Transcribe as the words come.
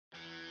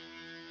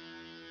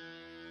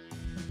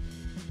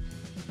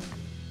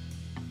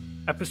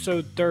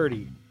Episode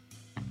 30,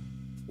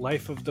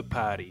 Life of the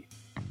Party.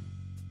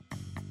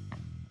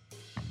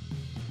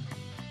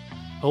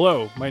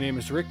 Hello, my name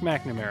is Rick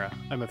McNamara.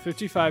 I'm a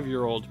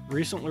 55-year-old,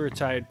 recently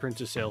retired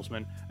printer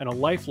salesman, and a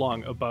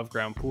lifelong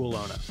above-ground pool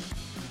owner.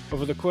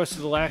 Over the course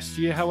of the last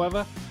year,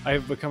 however, I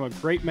have become a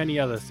great many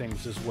other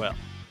things as well.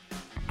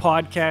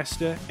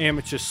 Podcaster,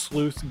 amateur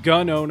sleuth,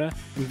 gun owner,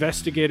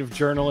 investigative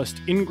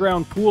journalist,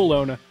 in-ground pool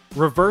owner,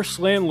 reverse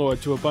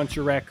landlord to a bunch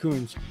of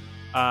raccoons,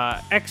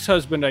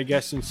 ex-husband, I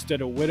guess,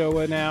 instead of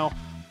widower now,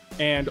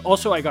 and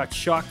also I got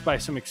shocked by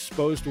some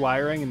exposed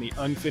wiring in the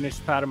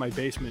unfinished part of my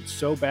basement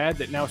so bad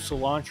that now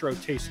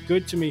cilantro tastes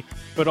good to me,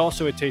 but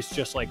also it tastes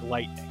just like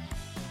lightning.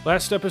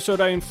 Last episode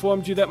I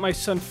informed you that my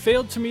son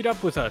failed to meet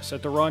up with us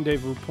at the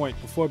rendezvous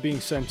point before being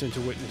sent into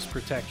witness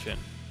protection.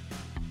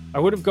 I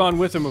would have gone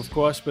with him, of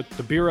course, but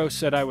the Bureau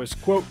said I was,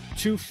 quote,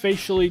 too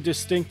facially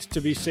distinct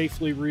to be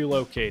safely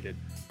relocated.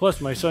 Plus,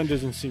 my son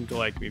doesn't seem to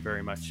like me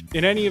very much.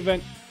 In any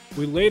event,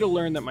 we later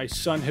learned that my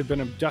son had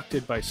been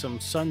abducted by some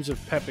Sons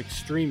of Pep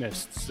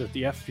extremists that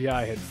the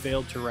FBI had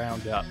failed to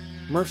round up.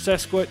 Murph's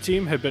escort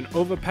team had been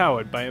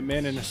overpowered by a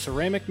man in a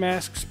ceramic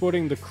mask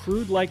sporting the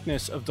crude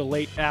likeness of the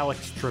late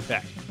Alex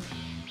Trebek.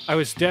 I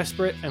was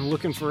desperate and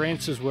looking for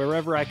answers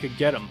wherever I could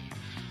get them.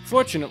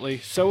 Fortunately,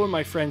 so were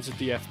my friends at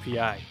the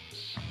FBI.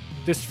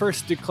 This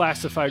first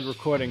declassified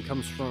recording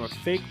comes from a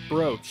fake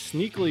brooch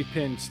sneakily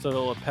pinned to the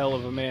lapel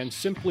of a man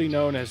simply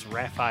known as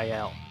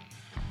Raphael.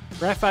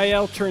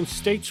 Raphael turned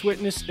state's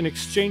witness in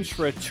exchange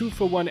for a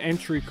 2-for-1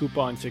 entry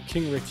coupon to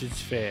King Richard's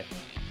Fair,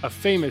 a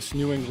famous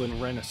New England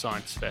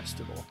Renaissance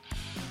festival.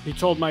 He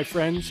told my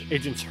friends,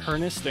 Agents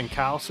Hernest and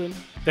Carlson,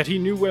 that he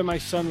knew where my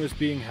son was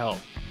being held,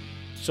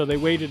 so they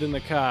waited in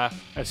the car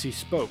as he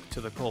spoke to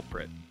the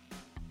culprit.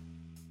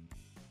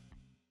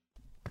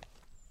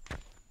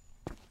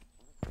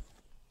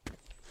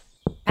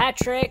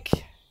 Patrick!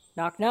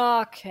 Knock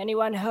knock,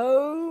 anyone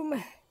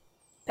home?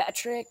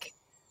 Patrick?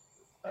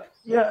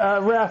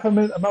 Raph,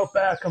 I'm out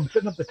back. I'm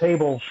sitting at the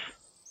tables.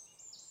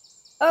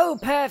 Oh,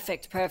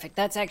 perfect.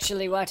 That's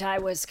actually what I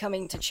was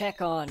coming to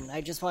check on.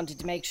 I just wanted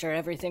to make sure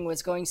everything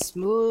was going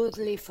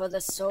smoothly for the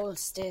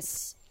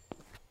solstice.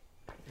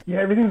 Yeah,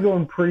 everything's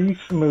going pretty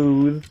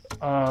smooth.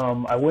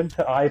 I went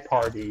to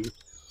iParty.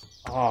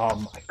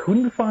 I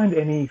couldn't find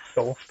any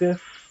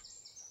solstice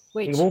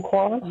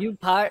tablecloth. You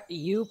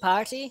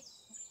party?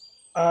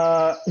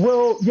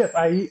 Well, yes,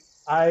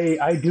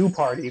 I do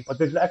party, but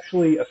there's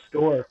actually a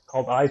store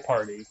called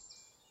iParty.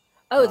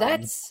 Oh,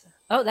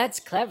 that's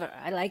clever.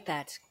 I like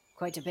that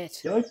quite a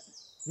bit.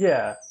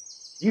 Yeah.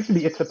 It used to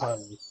be It's a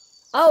Party.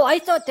 Oh, I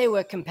thought they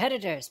were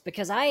competitors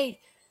because I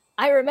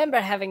remember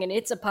having an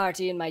It's a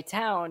Party in my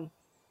town,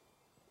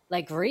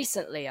 like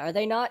recently. Are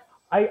they not?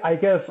 I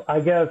guess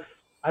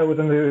I was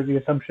under the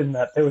assumption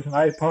that there was an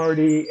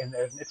iParty and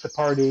there's an It's a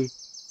Party,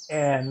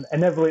 and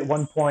inevitably at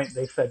one point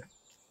they said,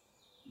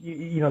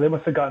 you know, they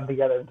must have gotten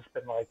together and just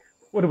been like,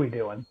 what are we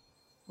doing?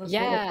 Let's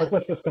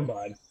just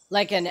combine.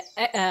 Like a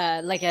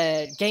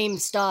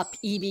GameStop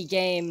EB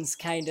Games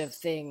kind of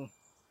thing.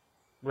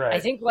 Right. I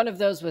think one of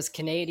those was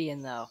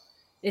Canadian, though.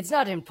 It's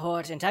not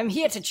important. I'm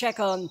here to check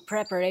on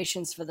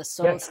preparations for the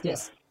solstice.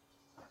 Yes.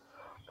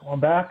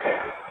 Going back.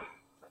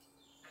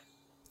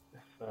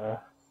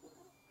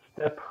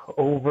 Step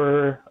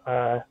over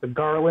the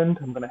garland.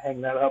 I'm going to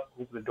hang that up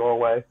over the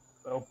doorway.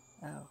 So.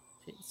 Oh,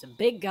 it's a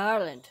big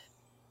garland.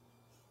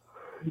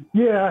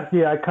 Yeah.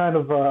 I kind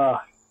of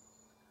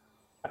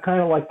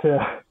like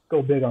to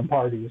go big on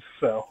parties.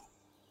 So.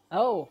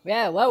 Oh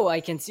yeah, whoa! I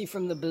can see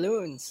from the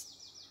balloons.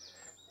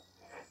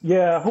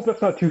 Yeah, I hope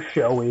that's not too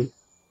showy.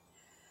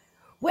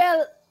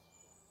 Well,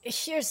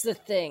 here's the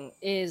thing: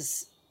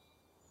 is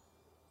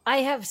I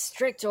have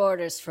strict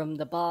orders from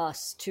the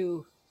boss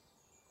to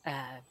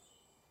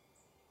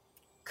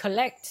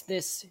collect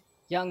this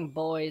young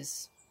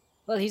boy's.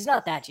 Well, he's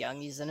not that young;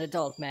 he's an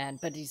adult man,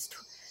 but he's.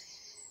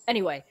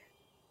 Anyway,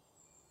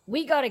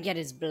 we gotta get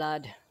his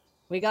blood.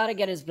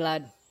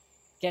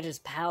 Get his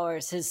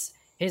powers,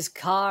 his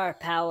car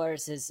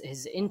powers,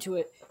 his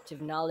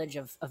intuitive knowledge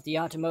of the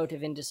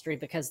automotive industry,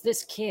 because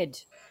this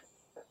kid,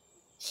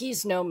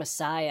 he's no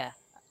messiah.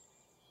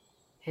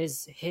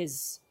 His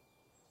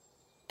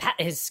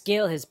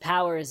skill, his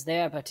power is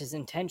there, but his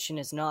intention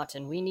is not,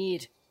 and we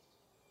need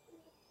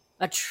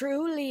a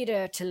true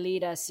leader to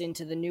lead us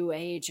into the new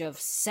age of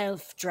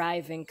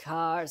self-driving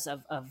cars,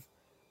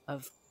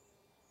 of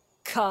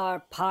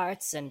car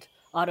parts and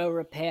auto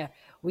repair.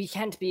 We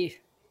can't be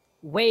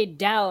weighed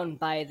down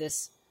by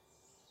this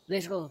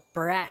little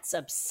brat's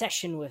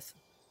obsession with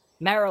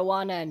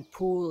marijuana and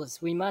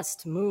pools. We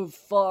must move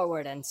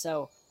forward, and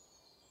so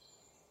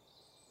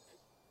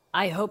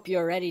I hope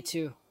you're ready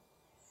to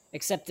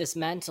accept this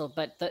mantle,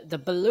 but the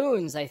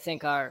balloons, I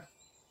think, are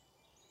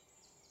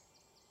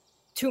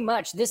too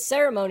much. This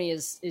ceremony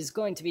is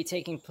going to be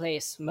taking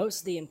place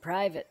mostly in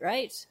private,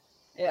 right?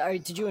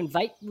 Did you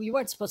invite... You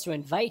weren't supposed to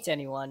invite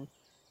anyone.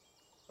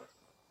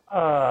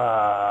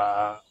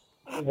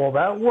 Well,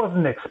 that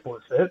wasn't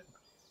explicit.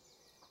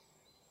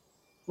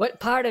 What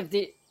part of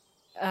the...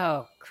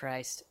 Oh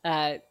Christ.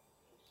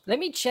 Let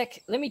me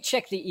check. Let me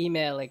check the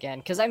email again,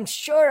 because I'm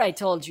sure I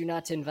told you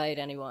not to invite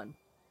anyone.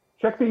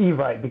 Check the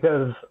Evite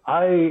because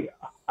I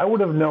would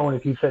have known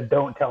if you said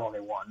don't tell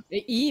anyone.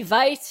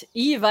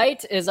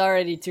 Evite is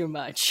already too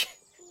much.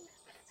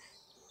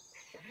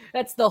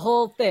 That's the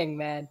whole thing,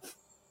 man.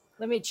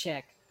 Let me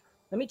check.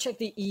 Let me check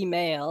the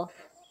email.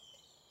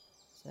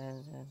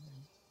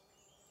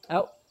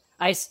 Oh,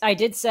 I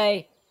did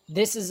say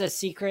this is a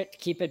secret.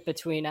 Keep it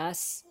between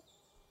us.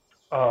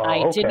 Oh, I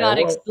okay.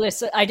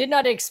 I did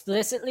not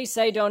explicitly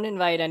say don't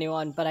invite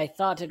anyone, but I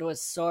thought it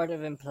was sort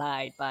of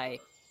implied by,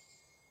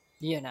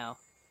 you know.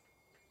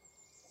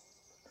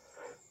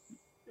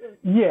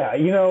 Yeah,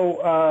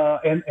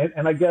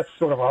 and I guess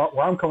sort of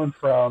where I'm coming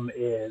from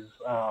is,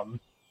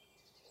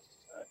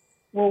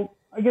 well,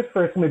 I guess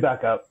first let me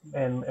back up,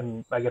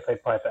 and I guess I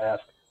probably have to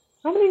ask,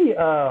 how many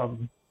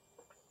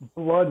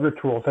blood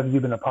rituals have you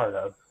been a part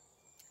of?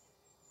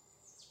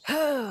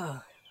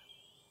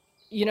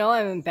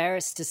 I'm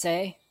embarrassed to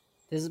say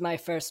this is my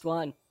first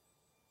one.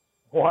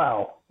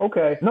 Wow.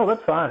 Okay. No,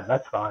 that's fine.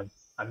 That's fine.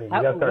 I mean, you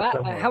How, got to start wow,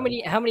 somewhere. how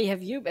many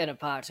have you been a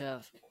part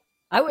of?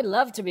 I would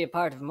love to be a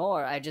part of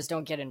more. I just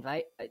don't get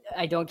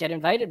I don't get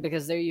invited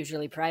because they're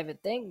usually private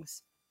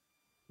things.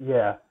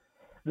 Yeah.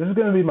 This is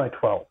going to be my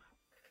 12th.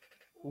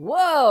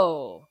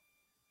 Whoa!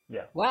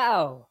 Yeah.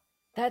 Wow,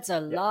 that's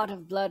a Yeah. lot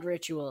of blood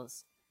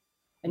rituals.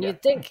 And Yeah.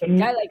 you'd think And a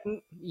guy like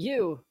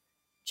you,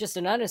 just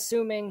an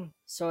unassuming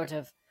sort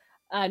of,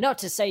 not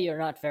to say you're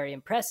not very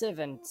impressive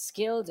and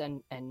skilled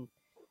and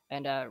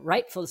a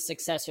rightful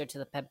successor to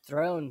the Pep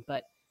throne,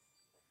 but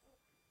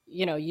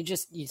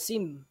you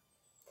seem,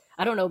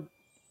 I don't know,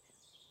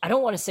 I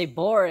don't want to say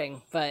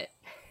boring, but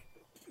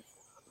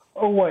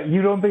oh, what?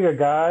 You don't think a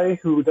guy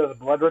who does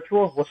blood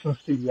rituals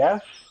listens to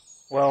yes?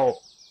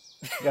 Well,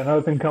 you got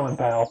another thing coming,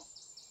 pal.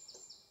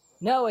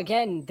 no,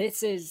 again,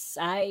 this is,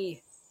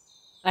 I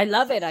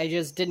love it. I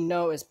just didn't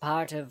know it was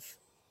part of,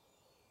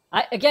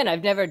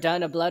 I've never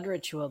done a blood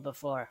ritual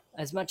before,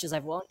 as much as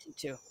I've wanted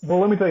to. Well,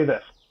 let me tell you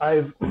this.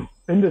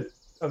 Been to,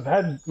 I've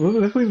had,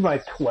 this was my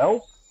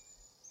 12th.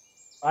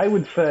 I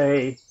would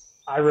say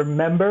I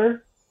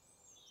remember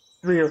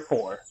 3 or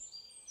 4.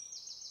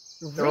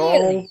 They're all,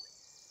 Really?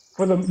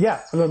 for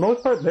the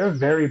most part, they're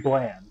very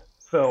bland.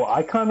 So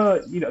I kind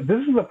of,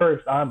 this is the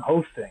first I'm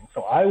hosting,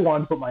 so I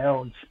want to put my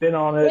own spin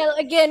on it. Well,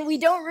 again, we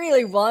don't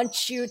really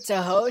want you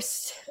to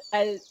host.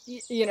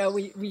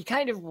 We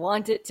kind of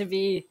want it to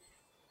be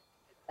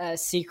a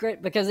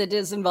secret because it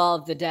does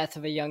involve the death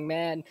of a young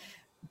man.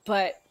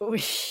 But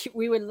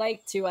we would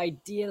like to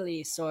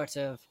ideally sort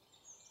of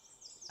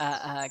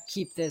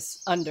keep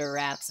this under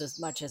wraps as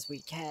much as we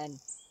can.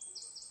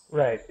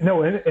 Right.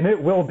 No, and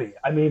it will be.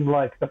 I mean,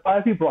 like the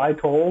 5 people I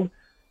told,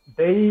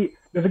 there's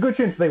a good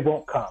chance they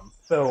won't come.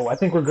 So I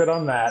think we're good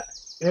on that.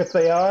 And if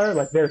they are,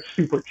 like they're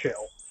super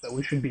chill. So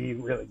we should be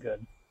really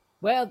good.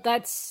 Well,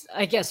 that's,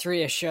 I guess,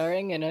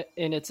 reassuring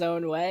in its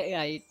own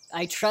way.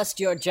 I trust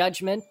your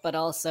judgment, but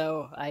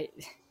also I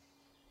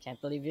can't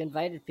believe you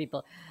invited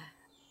people.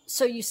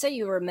 So you say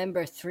you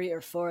remember 3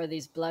 or 4 of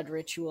these blood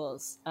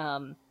rituals.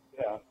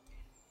 Yeah.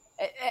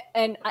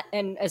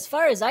 And as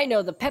far as I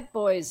know, the Pep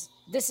Boys,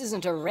 this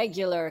isn't a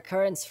regular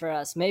occurrence for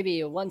us.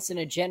 Maybe a once in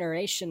a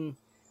generation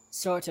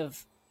sort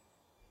of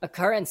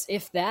occurrence,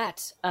 if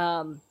that.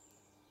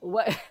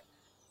 What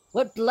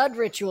what blood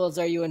rituals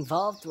are you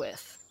involved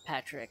with,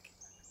 Patrick?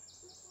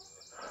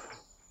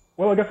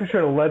 Well, I guess we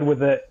should have led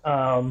with it.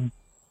 I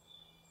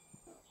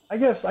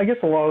guess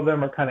a lot of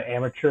them are kind of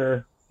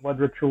amateur blood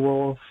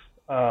rituals.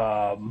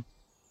 A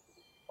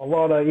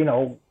lot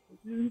of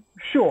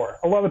sure,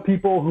 a lot of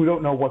people who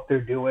don't know what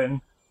they're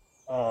doing.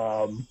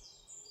 Um,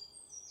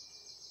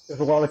 there's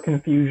a lot of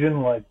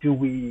confusion. Like, are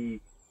we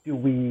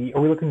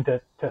looking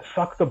to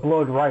suck the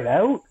blood right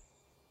out?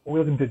 Are we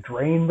looking to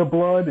drain the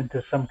blood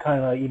into some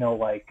kind of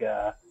like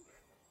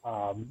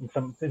in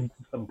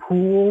some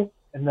pool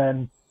and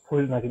then put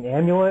it in like an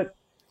amulet?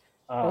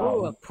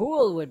 Oh, a Um,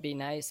 pool would be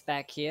nice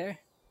back here.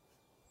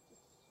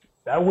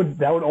 that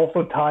would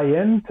also tie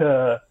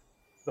into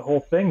the whole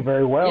thing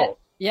very Yeah, well.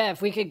 yeah.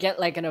 If we could get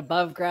like an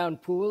above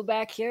ground pool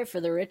back here for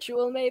the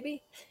ritual,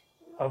 maybe.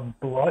 Of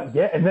blood,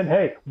 yeah. And then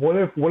hey, what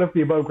if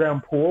the above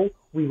ground pool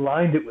we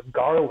lined it with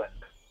garland?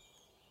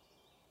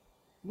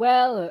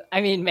 Well,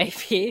 I mean,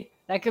 maybe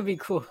that could be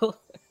cool.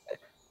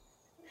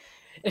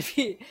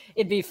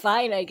 It'd be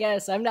fine, I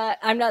guess. I'm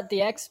not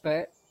the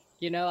expert.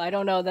 I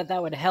don't know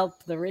that would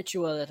help the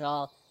ritual at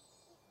all.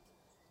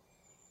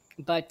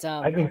 But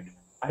I think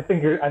I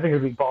think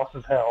it'd be boss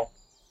as hell.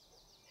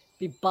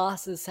 be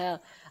boss as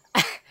hell.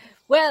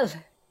 Well,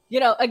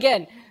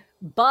 again,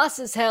 boss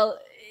as hell.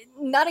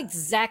 Not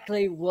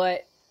exactly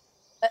what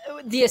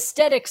the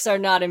aesthetics are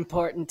not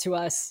important to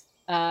us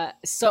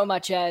so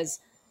much as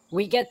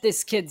we get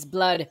this kid's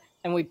blood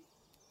and we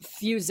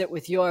fuse it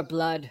with your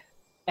blood,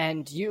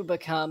 and you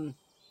become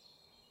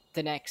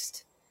the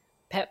next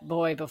Pep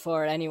Boy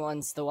before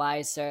anyone's the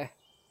wiser.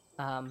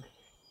 Um,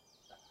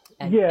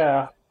 and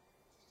Yeah,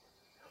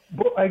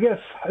 but I guess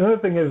another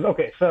thing is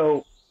okay.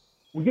 So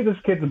we get this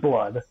kid's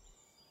blood.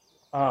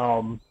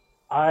 Um,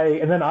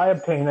 and then I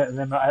obtain it, and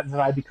then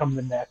I become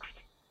the next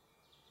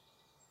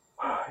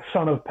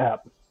son of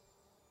Pep.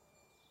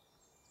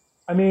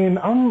 I mean,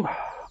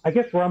 I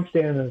guess where I'm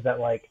standing is that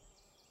like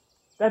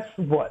that's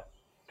what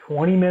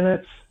 20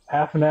 minutes,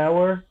 half an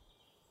hour,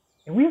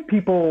 and we have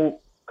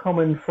people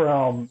coming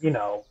from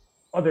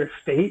other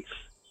states.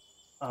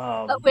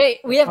 Oh, wait,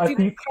 we have I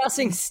people think,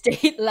 crossing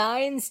state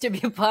lines to be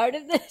a part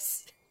of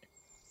this?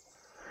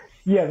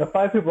 yeah, the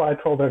 5 people I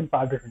told are in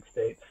 5 different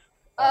states.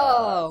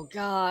 Oh,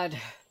 God.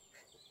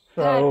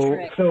 So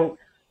Patrick. so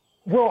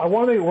well, I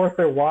want to make it worth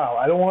their while.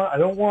 I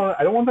don't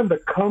want them to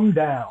come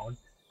down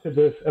to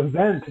this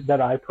event that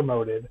I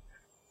promoted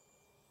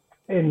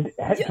and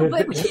Yeah,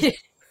 but we didn't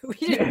for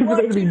there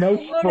want to be to no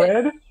promote it.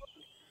 spread.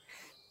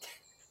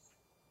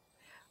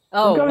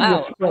 Oh, There's gotta be a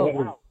wow. spread Oh, at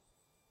least.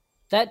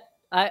 that,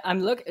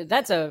 I'm looking,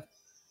 that's a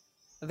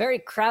very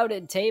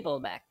crowded table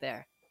back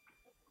there.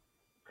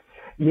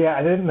 Yeah,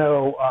 I didn't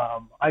know.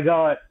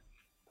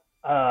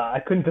 I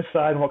couldn't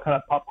decide what kind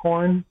of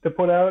popcorn to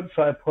put out,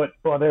 so I put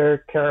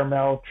butter,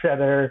 caramel,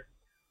 cheddar,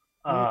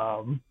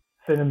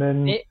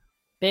 cinnamon.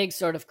 Big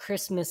sort of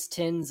Christmas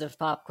tins of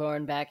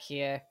popcorn back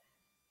here.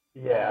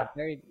 Yeah,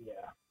 Very,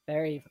 yeah.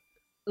 very,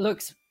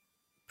 looks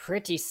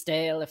pretty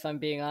stale, if I'm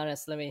being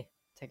honest. Let me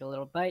take a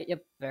little bite.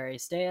 Yep, very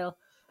stale.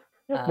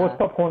 Well, it's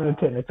popcorn in a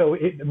tin. I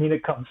mean,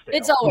 it comes stale.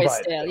 It's always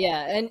stale,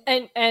 yeah,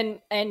 and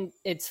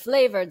it's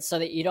flavored so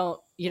that you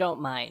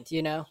don't mind,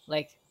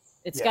 like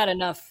it's Yeah. got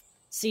enough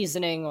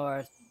seasoning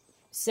or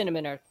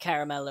cinnamon or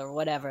caramel or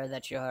whatever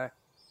that you're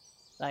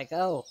like,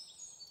 oh,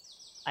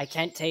 I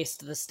can't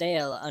taste the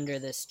stale under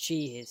this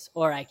cheese,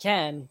 or I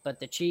can, but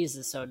the cheese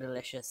is so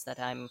delicious that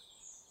I'm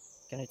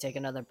gonna take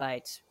another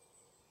bite.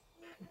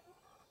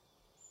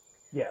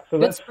 Yeah. So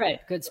Good that's spread,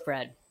 good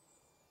spread.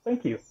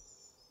 thank you.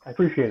 I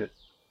appreciate it.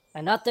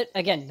 And not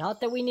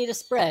that we need a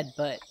spread,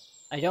 but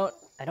I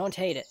don't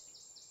hate it.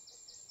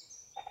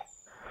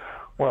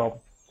 Well,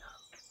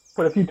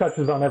 put a few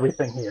touches on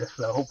everything here,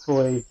 so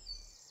hopefully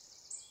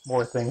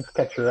more things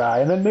catch your eye,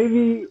 and then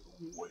maybe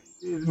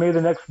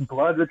the next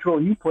blood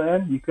ritual you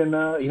plan, you can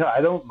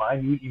I don't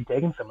mind you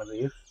taking some of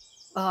these.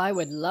 Oh, I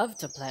would love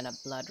to plan a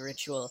blood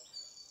ritual.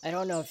 I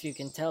don't know if you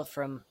can tell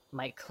from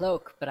my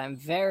cloak, but I'm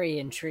very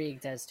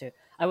intrigued as to.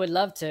 I would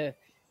love to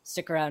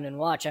stick around and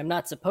watch. I'm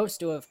not supposed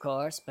to, of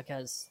course,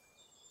 because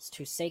it's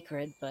too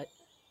sacred, but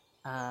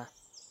I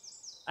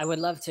would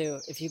love to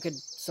if you could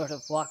sort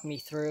of walk me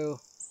through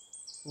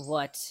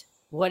what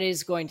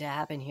is going to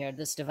happen here.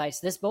 This device,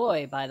 this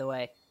boy, by the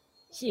way,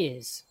 he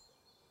is.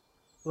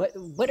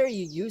 What are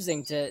you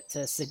using to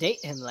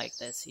sedate him like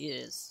this? He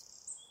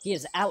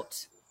is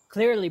out,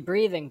 clearly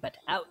breathing, but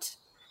out.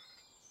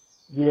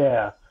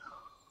 Yeah.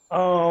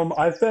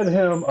 I fed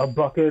him a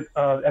bucket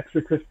of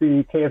extra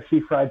crispy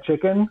KFC fried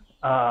chicken.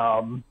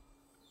 And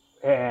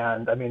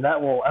I mean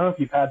that will. I don't know if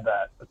you've had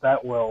that, but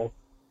that will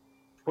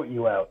put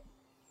you out.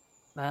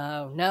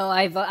 Oh no,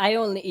 I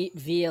only eat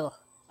veal.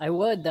 I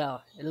would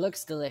though. It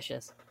looks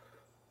delicious.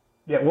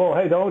 Yeah. Well,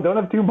 hey, don't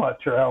have too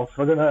much, or else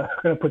we're gonna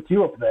put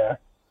you up there,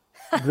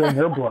 drain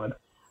your blood.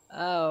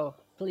 Oh,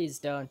 please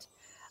don't.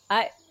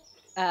 And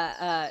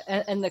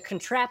the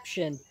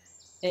contraption,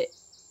 it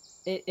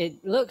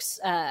looks.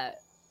 I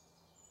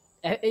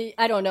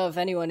don't know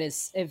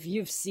if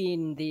you've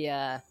seen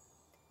the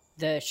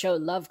show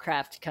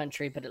Lovecraft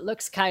Country, but it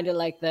looks kind of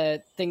like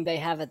the thing they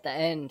have at the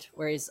end,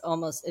 where it's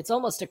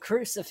almost a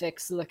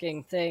crucifix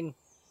looking thing.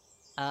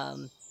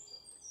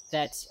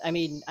 That, I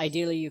mean,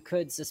 ideally you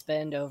could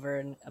suspend over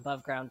an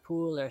above ground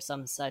pool or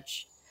some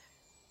such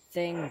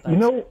thing.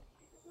 But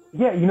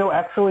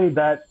Actually,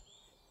 that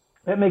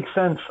makes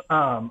sense.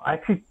 I'm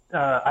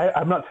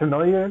not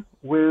familiar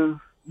with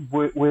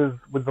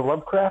the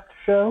Lovecraft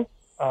show,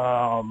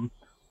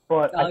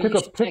 but I took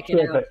a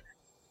picture of it.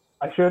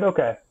 I should.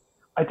 Okay,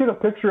 I took a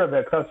picture of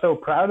it because I was so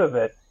proud of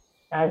it,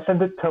 and I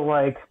sent it to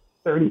like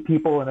 30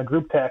 people in a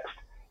group text,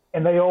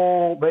 and they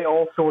all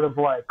sort of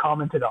like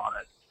commented on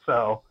it.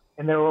 So,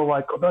 and they were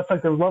like, oh, "That's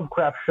like the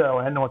Lovecraft show."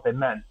 I didn't know what they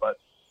meant, but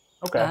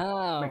okay.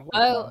 Oh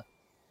well,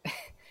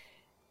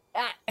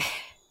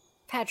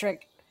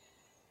 Patrick,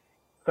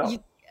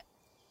 So,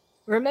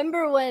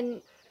 remember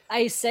when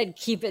I said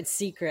keep it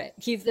secret,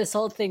 keep this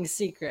whole thing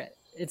secret?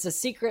 It's a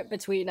secret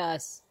between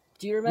us.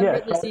 Do you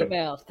remember this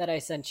email that I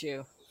sent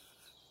you?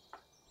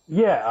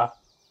 Yeah,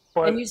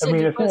 but and you said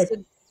you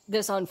posted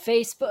this on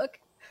Facebook?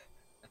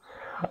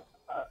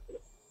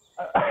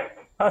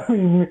 I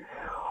mean,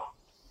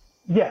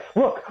 yes.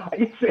 Look,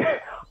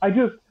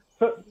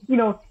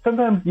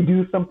 sometimes you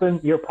do something,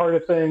 you're part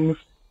of things,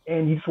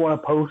 and you just want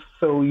to post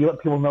so you let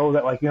people know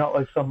that like you're not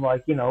like some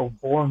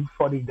born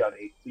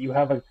fuddy-duddy. You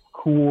have a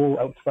cool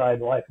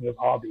outside life and you have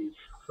hobbies.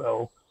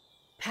 So,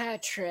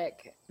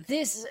 Patrick,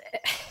 this.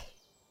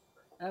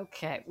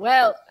 Okay,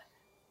 well.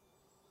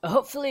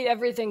 Hopefully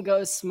everything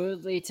goes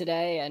smoothly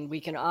today and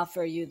we can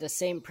offer you the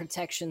same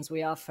protections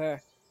we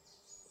offer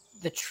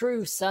the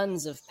true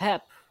sons of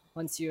Pep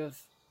once you have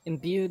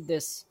imbued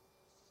this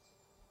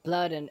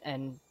blood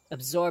and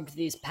absorbed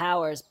these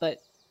powers. But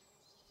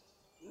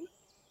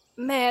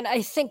man,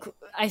 I think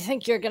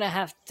you're gonna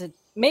have to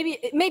maybe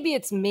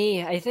it's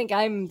me. I think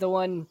I'm the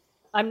one.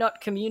 I'm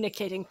not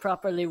communicating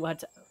properly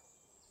what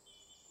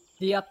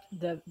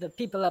the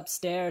people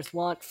upstairs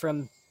want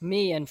from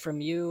me and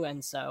from you,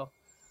 and so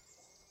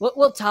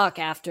we'll talk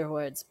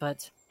afterwards.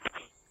 But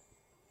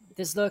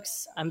this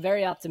looks. I'm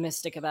very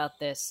optimistic about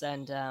this,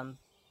 and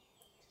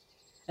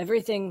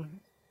everything,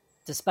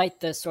 despite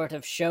the sort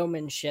of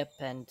showmanship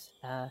and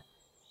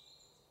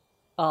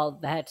all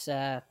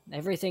that,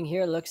 everything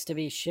here looks to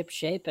be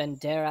shipshape and,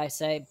 dare I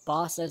say,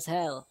 boss as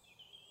hell.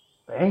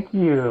 Thank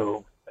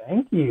you.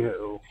 Thank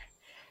you.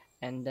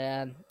 And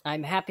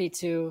I'm happy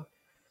to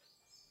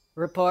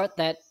report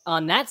that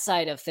on that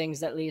side of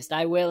things, at least,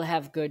 I will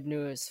have good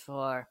news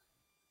for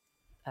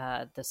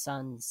the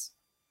Suns.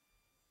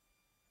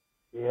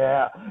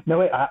 Yeah. No,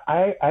 wait.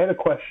 I had a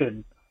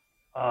question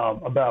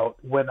about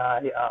when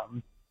I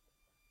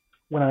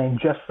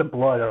ingest the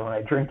blood or when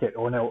I drink it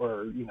or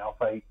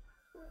if I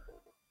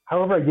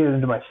however I get it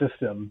into my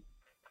system.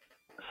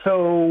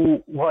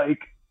 So like,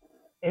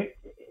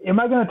 am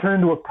I going to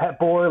turn into a pet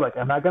boy? Like,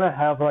 am I going to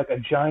have like a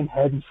giant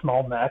head and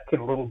small neck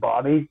and a little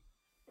body?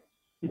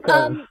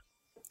 Because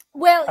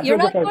Well, I you're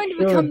feel not like I going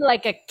to become should.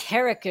 like a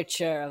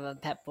caricature of a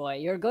pet boy.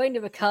 You're going to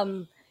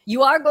become.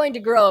 You are going to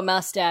grow a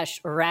mustache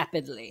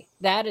rapidly.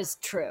 That is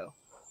true.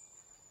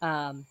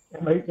 Am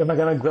I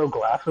going to grow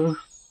glasses?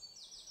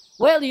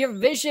 Well, your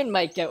vision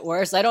might get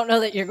worse. I don't know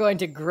that you're going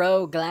to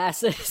grow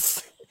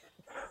glasses.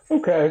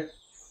 Okay.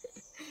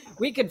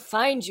 We could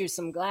find you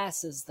some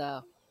glasses,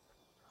 though.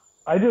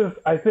 I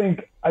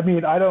think I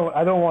mean I don't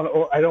want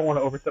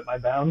to overstep my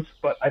bounds,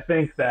 but I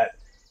think that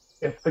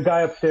if the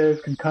guy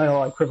upstairs can kind of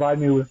like provide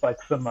me with like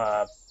some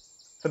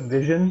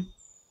vision,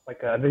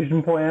 like a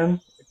vision plan,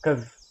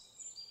 because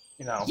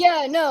you know.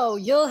 Yeah, no,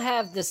 you'll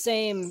have the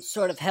same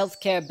sort of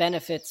healthcare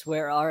benefits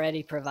we're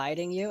already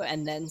providing you,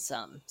 and then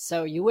some.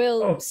 So you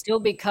will Oh, still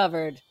be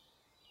covered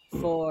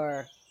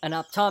for an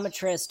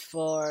optometrist,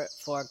 for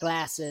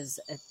glasses,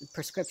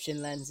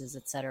 prescription lenses,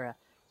 etc.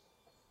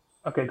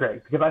 okay,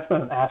 great. Because I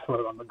spent an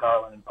assload on the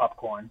garland and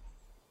popcorn.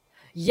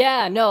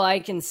 Yeah, no, I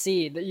can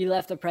see that you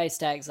left the price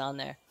tags on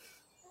there.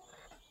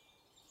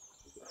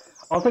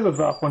 I'll take those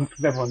off once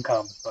everyone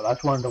comes, but I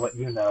just wanted to let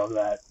you know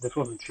that this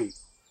wasn't cheap.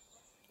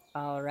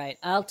 All right,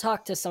 I'll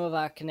talk to some of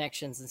our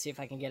connections and see if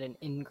I can get an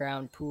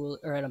in-ground pool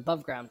or an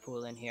above-ground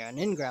pool in here. An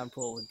in-ground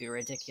pool would be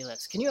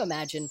ridiculous. Can you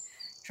imagine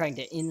trying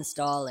to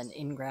install an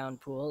in-ground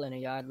pool in a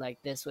yard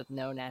like this with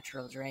no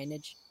natural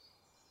drainage?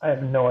 I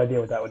have no idea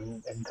what that would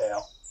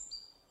entail.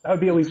 That would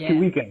be at least two Yeah,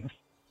 weekends.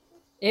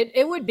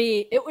 it would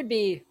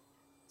be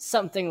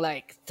something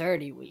like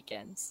 30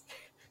 weekends.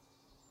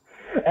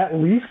 At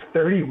least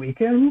 30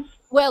 weekends?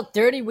 Well,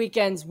 30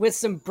 weekends with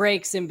some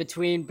breaks in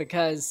between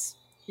because,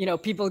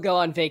 people go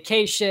on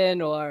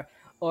vacation or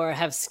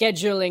have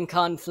scheduling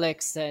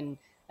conflicts and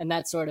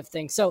that sort of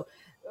thing. So,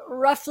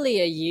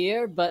 roughly a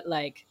year, but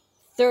like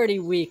 30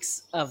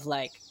 weeks of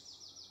like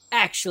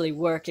actually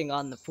working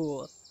on the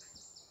pool.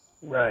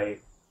 Right,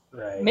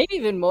 right. Maybe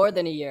even more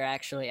than a year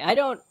actually. I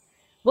don't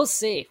We'll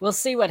see. We'll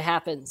see what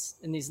happens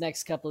in these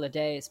next couple of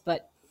days,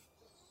 but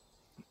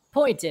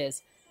point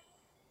is,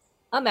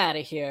 I'm out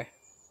of here.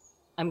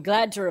 I'm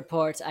glad to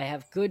report I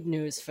have good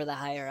news for the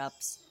higher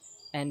ups,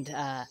 and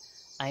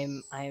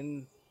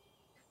I'm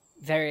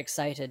very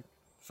excited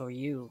for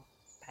you,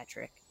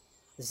 Patrick.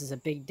 This is a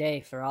big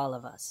day for all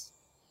of us.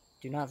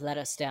 Do not let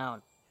us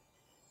down.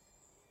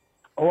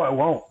 Oh, I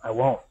won't. I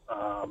won't.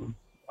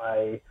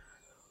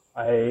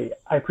 I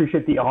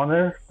appreciate the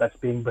honor that's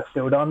being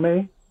bestowed on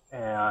me,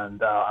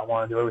 and I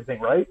want to do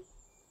everything right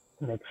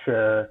to make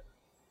sure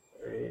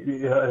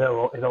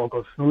it all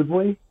goes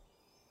smoothly.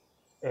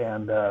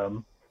 And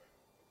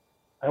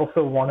I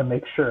also want to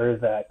make sure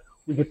that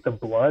we get the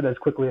blood as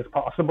quickly as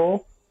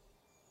possible,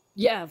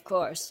 Yeah, of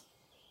course.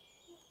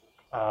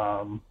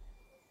 um,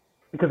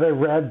 because I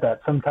read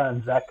that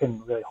sometimes that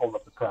can really hold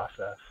up the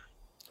process.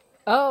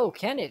 Oh,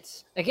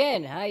 Kenneth.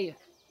 Again,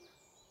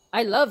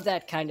 I love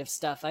that kind of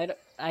stuff.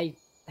 I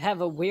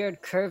have a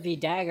weird curvy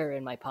dagger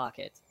in my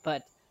pocket,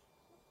 but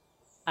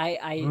I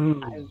I I,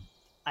 Mm.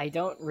 I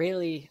don't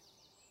really.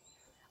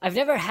 I've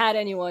never had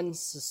anyone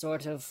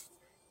sort of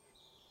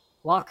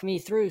walk me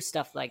through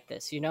stuff like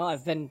this.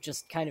 I've been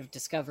just kind of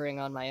discovering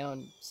on my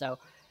own. So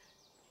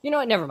you know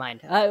what? Never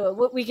mind.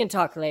 We can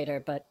talk later,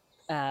 but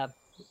uh,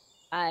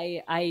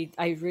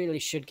 I really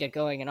should get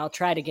going, and I'll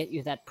try to get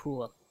you that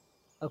pool.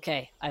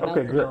 Okay, I'm Okay,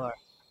 out the great. door.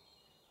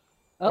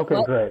 Oh, Okay,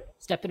 well, great.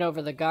 stepping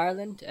over the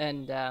garland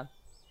and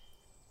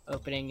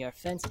opening your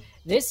fence.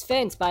 This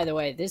fence, by the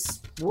way,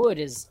 this wood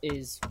is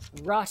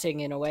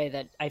rotting in a way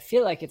that I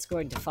feel like it's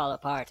going to fall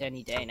apart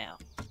any day now.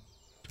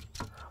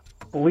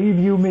 Believe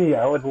you me,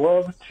 I would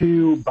love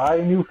to buy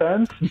a new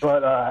fence,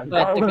 but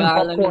But the garland and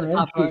garland and popcorn the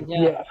ain't popcorn, cheap.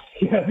 yeah. Yes,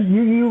 yes,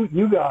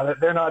 you got it.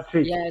 They're not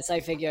cheap. Yes, I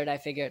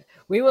figured.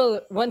 We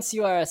will, once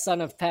you are a son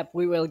of Pep,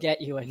 we will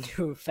get you a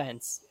new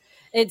fence.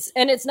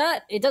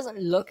 It doesn't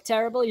look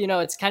terrible.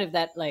 It's kind of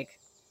that like,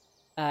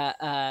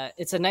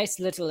 it's a nice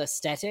little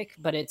aesthetic,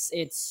 but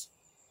it's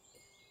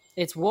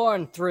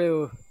worn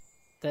through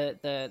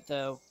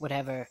the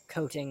whatever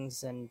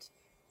coatings and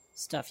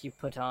stuff you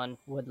put on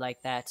wood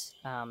like that.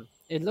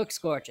 It looks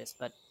gorgeous,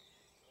 but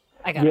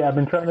I got Yeah, I've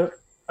been trying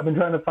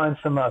to find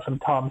some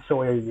Tom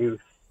Sawyer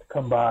youth to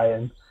come by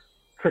and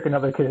trick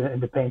another kid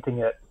into painting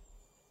it.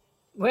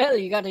 Well,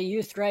 you got a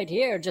youth right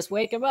here. Just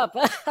wake him up.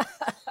 Not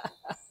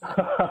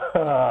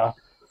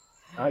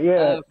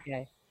yet.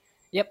 Okay.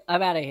 Yep,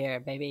 I'm out of here,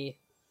 baby.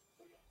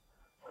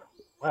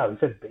 Wow, you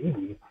said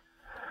baby.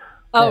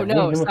 Oh, Man,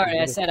 no, you must sorry. be-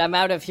 I said I'm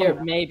out of here,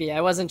 Oh. maybe.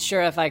 I wasn't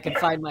sure if I could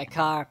find my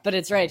car, but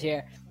it's right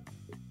here.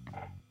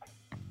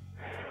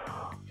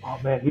 Oh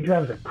man, he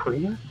drives a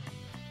Prius?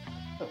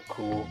 So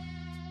cool.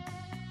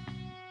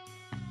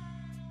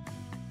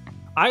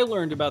 I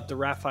learned about the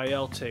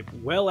Raphael tape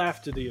well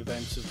after the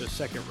events of the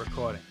second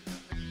recording,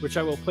 which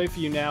I will play for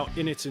you now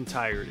in its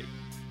entirety.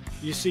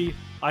 You see,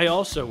 I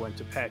also went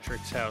to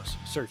Patrick's house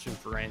searching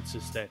for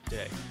answers that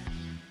day.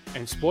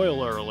 And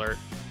spoiler alert,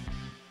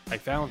 I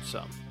found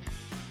some.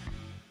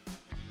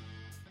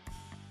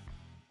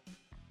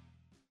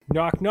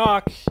 Knock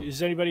knock,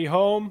 is anybody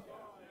home?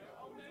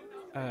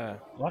 A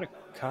lot of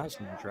cars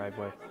in the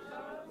driveway.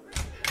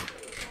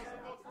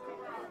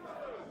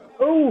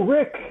 Oh,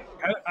 Rick!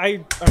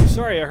 I'm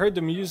sorry, I heard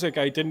the music.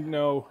 I didn't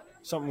know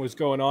something was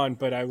going on,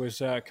 but I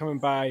was coming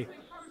by.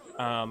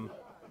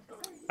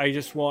 I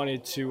just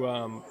wanted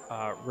to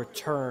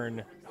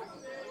return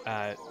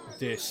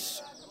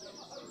this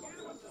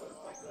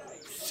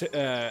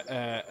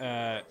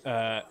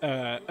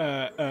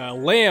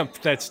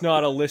lamp that's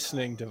not a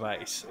listening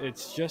device.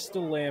 It's just a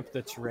lamp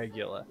that's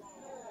regular.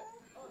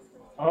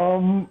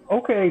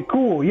 Okay,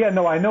 cool. Yeah,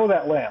 no, I know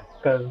that lamp,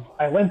 because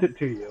I lent it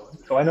to you.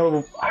 So I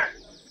know,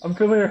 I'm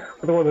familiar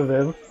with what it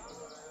is.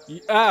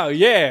 Oh,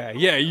 yeah,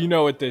 you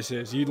know what this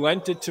is. You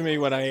lent it to me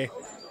when I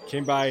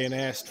came by and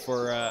asked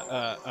for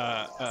a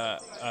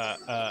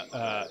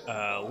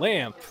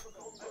lamp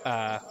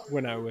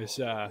when I was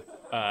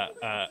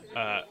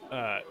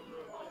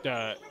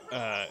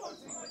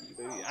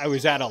I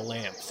was out of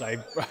lamps. I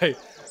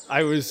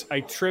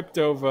tripped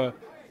over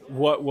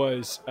what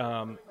was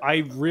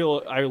I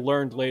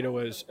learned later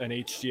was an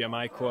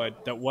HDMI cord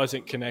that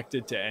wasn't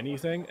connected to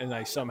anything, and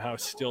I somehow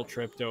still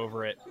tripped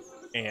over it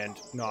and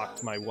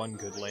knocked my one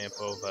good lamp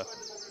over,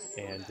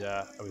 and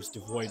I was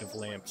devoid of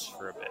lamps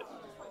for a bit.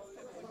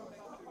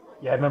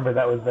 Yeah, I remember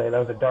that was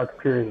a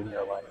dark period in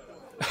your life.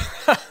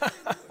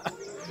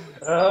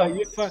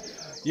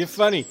 You're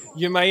funny.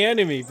 You're my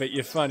enemy, but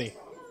you're funny.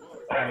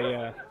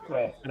 Right.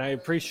 And I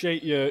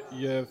appreciate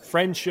your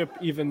friendship,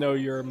 even though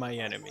you're my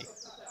enemy.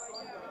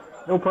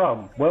 No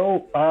problem.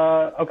 Well,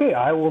 okay,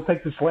 I will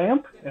take this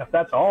lamp. If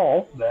that's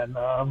all, then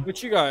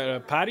What you got? A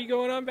party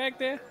going on back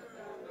there?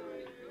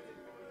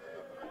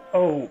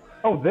 oh,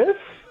 this?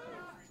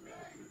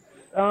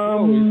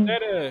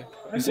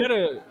 Is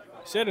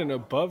that an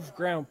above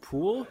ground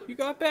pool you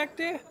got back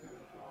there?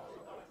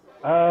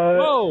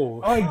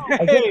 Oh, I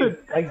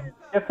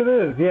guess it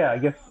is. Yeah, I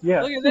guess.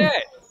 Yeah. Look at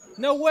that!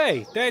 No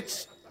way.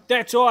 That's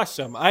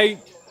awesome. I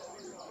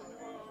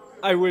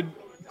would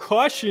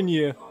caution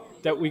you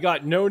that we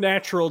got no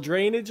natural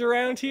drainage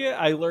around here.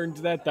 I learned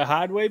that the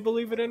hard way,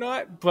 believe it or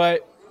not.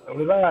 But So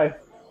did I.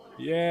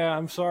 yeah,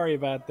 I'm sorry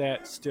about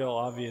that. Still,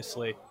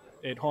 obviously,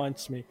 it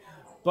haunts me.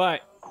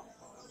 But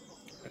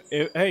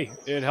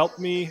it helped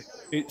me.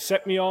 It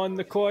set me on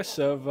the course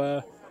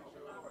of,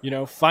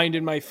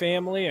 finding my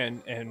family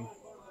and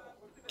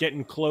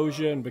getting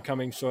closure and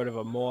becoming sort of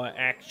a more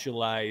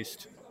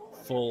actualized,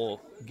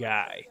 full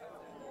guy.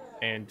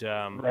 And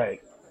Right.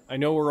 I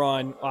know we're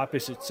on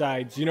opposite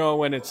sides. You know,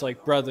 when it's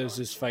like brothers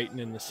is fighting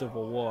in the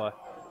Civil War.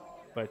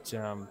 But,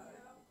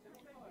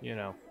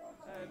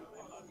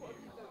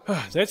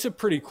 that's a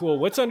pretty cool.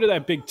 What's under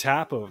that big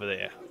top over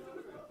there?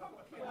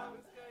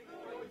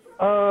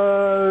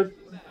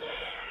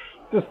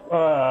 Just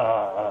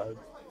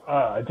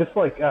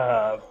like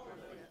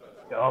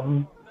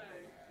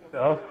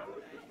stuff.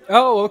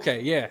 Oh,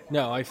 okay, yeah.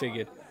 No, I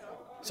figured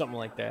something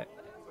like that.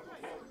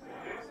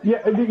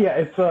 Yeah.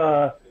 It's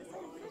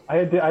I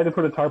had to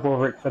put a tarp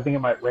over it because I think it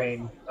might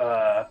rain.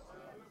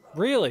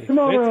 Really?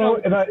 Tomorrow,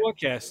 That's not what the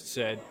forecast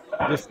said.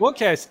 The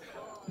forecast,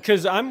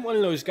 because I'm one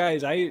of those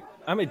guys.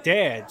 I'm a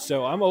dad,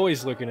 so I'm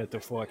always looking at the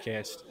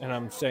forecast and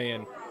I'm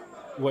saying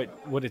what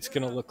it's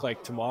going to look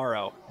like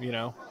tomorrow.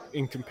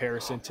 In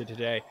comparison to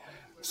today.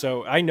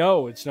 So I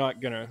know it's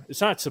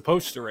not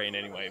supposed to rain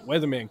anyway.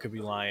 Weatherman could be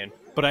lying,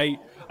 but I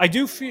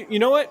do feel. You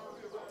know what?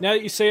 Now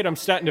that you say it, I'm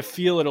starting to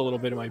feel it a little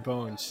bit in my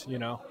bones.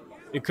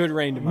 It could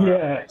rain tomorrow.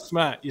 Yeah.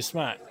 You're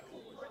smart.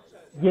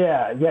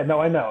 Yeah. No,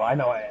 I know. I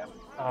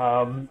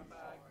am.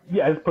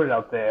 Yeah, I just put it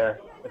out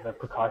there as a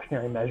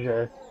precautionary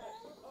measure.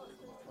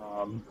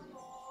 I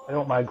don't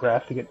want my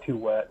grass to get too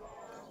wet.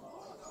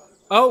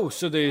 Oh,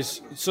 so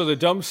the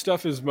dumb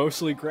stuff is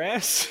mostly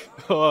grass?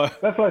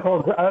 That's what I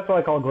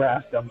call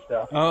grass, dumb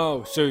stuff.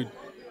 Oh, so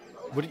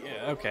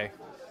okay.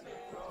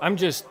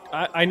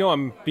 I know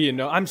I'm being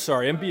I'm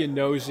sorry, I'm being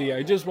nosy.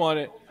 I just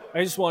wanted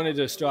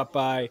to stop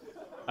by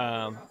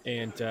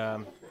and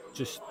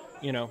just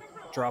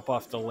drop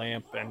off the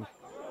lamp and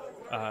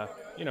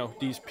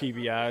these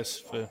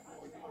PBIs for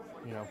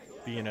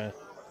being a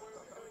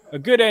a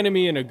good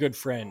enemy and a good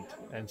friend,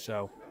 and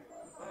so.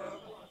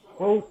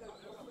 Well,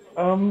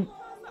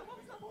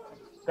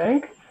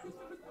 thanks,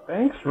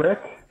 Rick.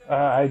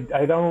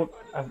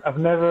 I've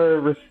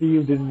never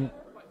received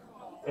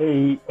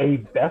a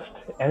best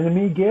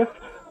enemy gift.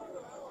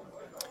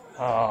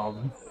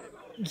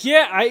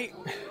 Yeah,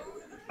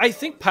 I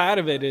think part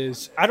of it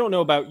is, I don't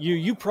know about you.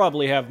 You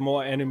probably have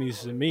more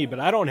enemies than me, but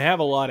I don't have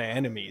a lot of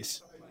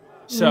enemies,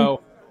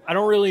 so I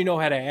don't really know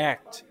how to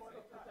act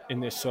in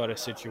this sort of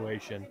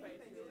situation.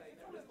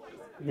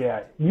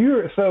 Yeah,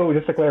 so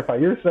just to clarify,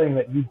 you're saying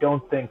that you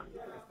don't think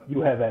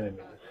you have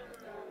enemies.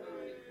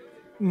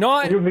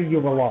 Not You don't think you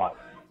have a lot.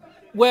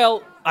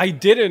 well, I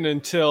didn't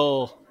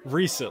until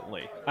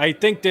recently. I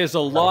think there's a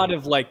lot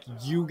of like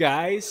you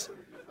guys,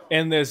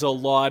 and there's a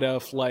lot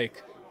of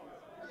like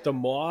the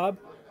mob,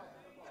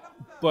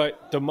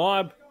 but the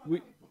mob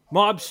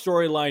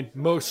storyline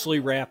mostly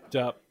wrapped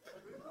up.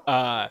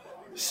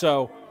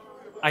 So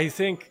I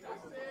think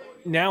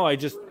now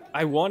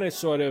I want to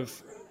sort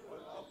of.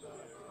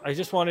 I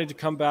just wanted to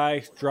come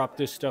by, drop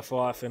this stuff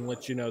off, and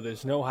let you know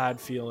there's no hard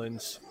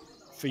feelings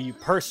for you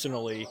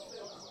personally,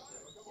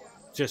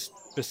 just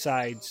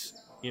besides,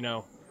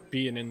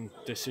 being in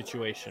the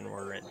situation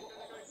we're in.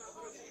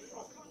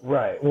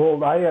 Right. Well,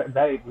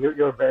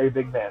 you're a very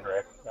big man,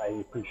 Rick. I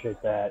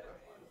appreciate that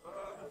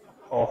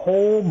a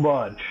whole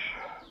bunch.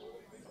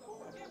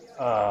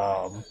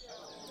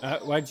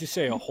 Why'd you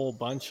say a whole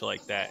bunch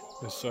like that?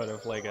 It's sort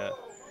of like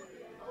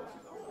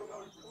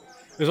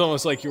it's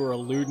almost like you were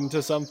alluding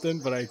to something,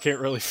 but I can't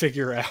really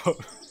figure out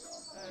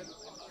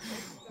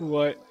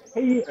what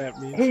that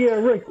means. Hey,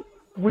 Rick,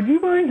 would you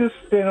mind just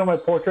staying on my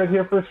porch right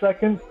here for a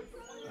second?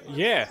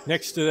 Yeah,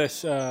 next to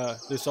this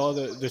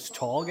this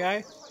tall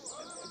guy.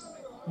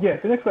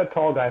 Yeah, so next to that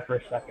tall guy for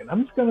a second.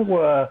 I'm just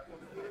gonna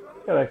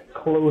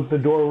close the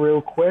door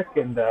real quick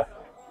and.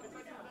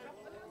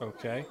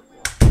 Okay.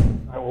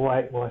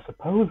 I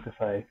suppose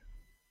if I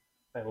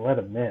let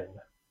him in,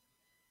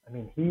 I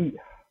mean he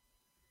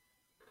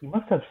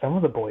must have some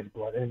of the boy's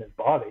blood in his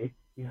body.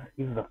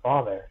 He's the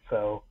father,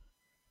 so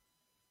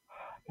I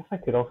guess I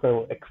could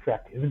also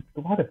extract his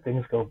blood if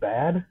things go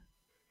bad.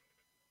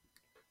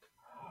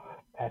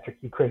 Patrick,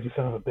 you crazy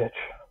son of a bitch.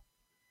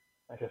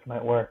 That just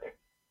might work.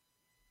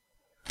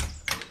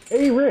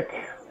 Hey, Rick.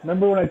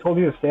 Remember when I told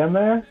you to stand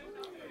there?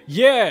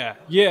 Yeah.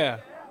 Yeah.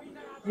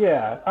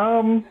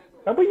 How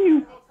about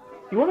if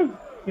you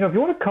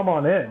want to come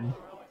on in.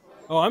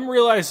 Oh, I'm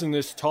realizing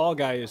this tall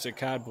guy is a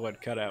cardboard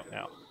cutout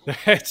now.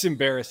 That's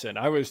embarrassing.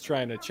 I was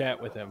trying to chat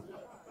with him.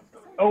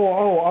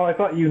 Oh! I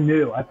thought you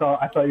knew. I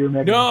thought you were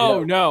making.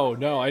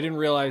 No. I didn't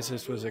realize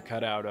this was a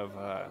cutout of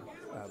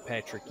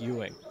Patrick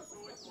Ewing.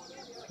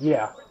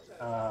 Yeah.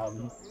 Yeah,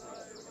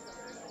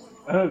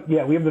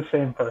 we have the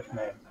same first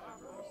name.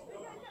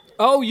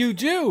 Oh, you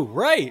do,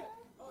 right?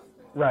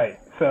 Right.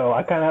 So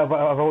I've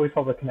always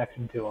felt a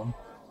connection to him.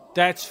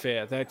 That's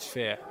fair.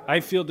 I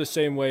feel the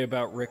same way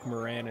about Rick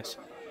Moranis.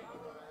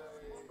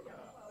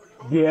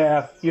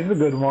 Yeah, he's a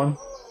good one.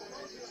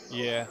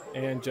 Yeah,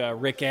 and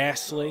Rick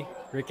Astley.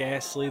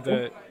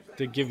 The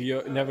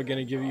never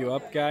gonna give you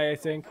up guy. I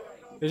think.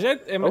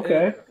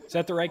 Okay. Is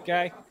that the right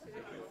guy?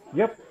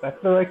 Yep,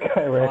 that's the right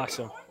guy, Rick.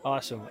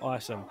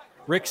 Awesome.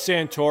 Rick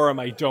Santorum,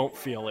 I don't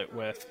feel it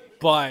with,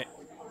 but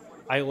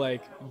I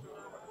like.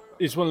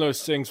 It's one of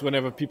those things.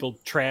 Whenever people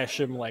trash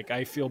him, like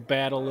I feel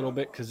bad a little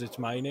bit because it's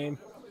my name.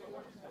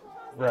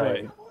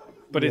 Right.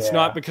 But it's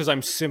not because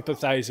I'm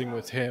sympathizing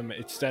with him.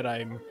 It's that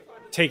I'm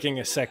taking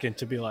a second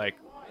to be like,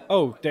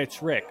 oh,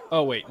 that's Rick.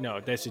 Oh, wait,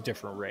 no, that's a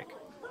different Rick.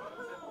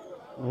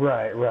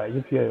 Right.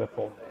 You feel the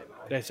full name.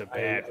 That's a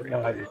bad Rick.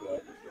 No, I do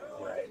that.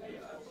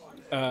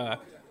 Right.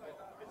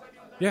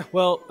 Yeah,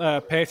 well,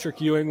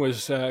 Patrick Ewing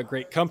was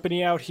great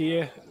company out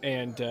here,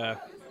 and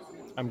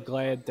I'm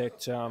glad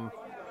that...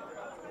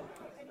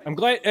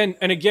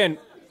 and again,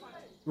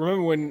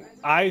 remember when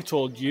I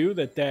told you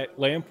that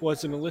lamp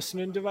wasn't a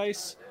listening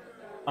device?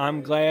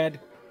 I'm glad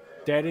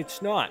that it's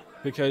not,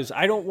 because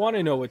I don't want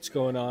to know what's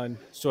going on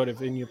sort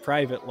of in your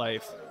private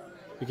life,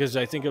 because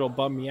I think it'll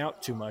bum me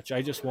out too much.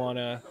 I just want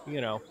to,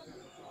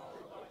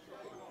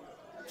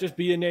 just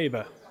be a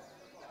neighbor.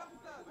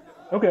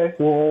 Okay,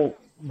 well,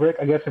 Rick,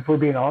 I guess if we're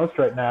being honest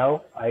right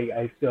now,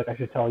 I feel like I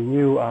should tell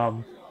you,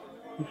 you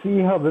see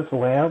how this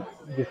lamp,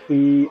 you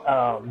see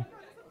how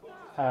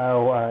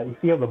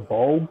the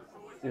bulb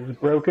is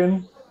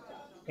broken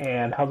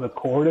and how the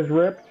cord is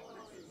ripped?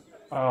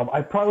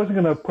 I probably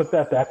wasn't going to put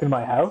that back in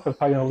my house. I was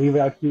probably going to leave it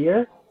out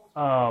here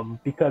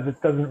because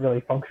it doesn't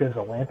really function as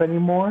a lamp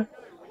anymore.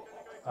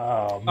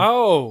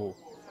 Oh.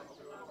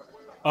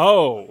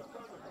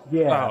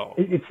 Yeah. Oh.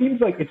 It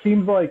seems like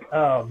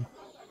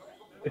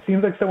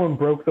someone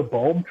broke the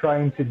bulb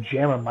trying to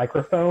jam a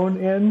microphone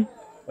in,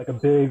 like a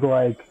big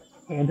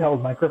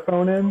handheld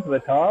microphone in to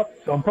the top.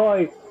 So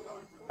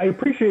I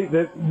appreciate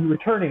that you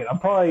returning it. I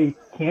probably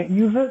can't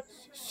use it.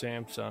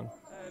 Samsung.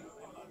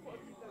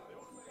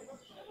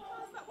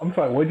 I'm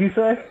sorry, what did you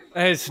say?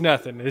 It's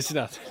nothing. I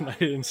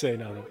didn't say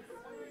nothing.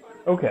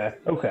 Okay.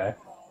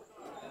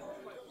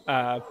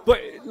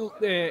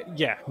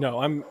 Yeah,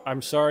 no,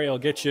 I'm sorry. I'll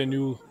get you a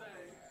new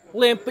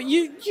lamp, but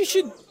you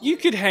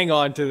could hang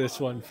on to this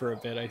one for a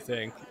bit, I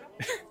think.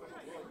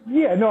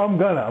 Yeah, no, I'm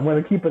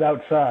gonna keep it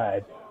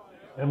outside.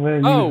 I'm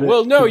gonna Oh use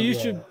well, it no, you to.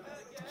 should.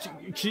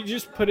 Can you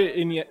just put it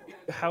in your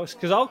house?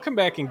 Because I'll come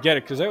back and get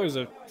it. Because that was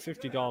a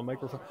 $50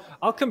 microphone.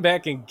 I'll come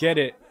back and get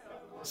it,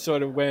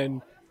 sort of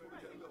when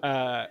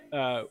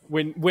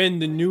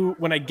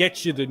when I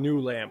get you the new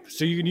lamp.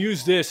 So you can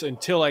use this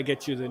until I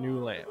get you the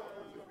new lamp.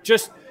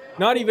 Just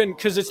not even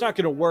because it's not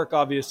going to work,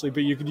 obviously,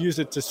 but you can use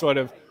it to sort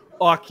of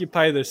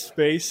occupy the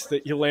space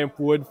that your lamp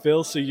would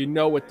fill, so you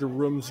know what the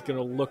room's going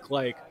to look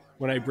like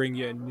when I bring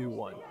you a new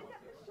one.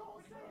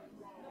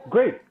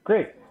 Great,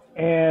 great.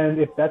 And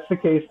if that's the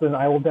case, then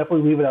I will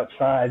definitely leave it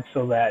outside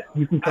so that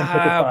you can come pick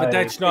it up. But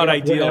that's not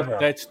ideal. Whenever.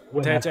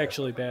 That's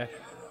actually bad.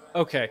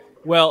 Okay,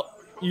 well,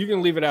 you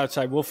can leave it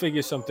outside. We'll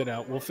figure something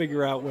out. We'll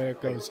figure out where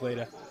it goes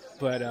later.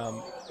 But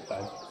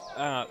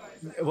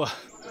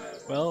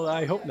well,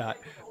 I hope not.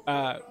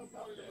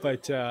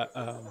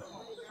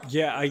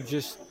 Yeah, I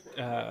just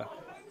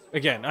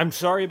again, I'm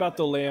sorry about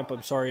the lamp.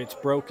 I'm sorry it's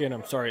broken.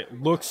 I'm sorry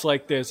it looks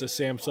like there's a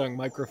Samsung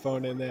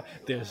microphone in there.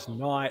 There's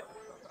not.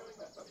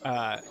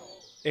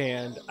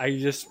 And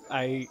I've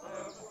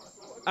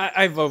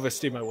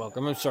overstayed my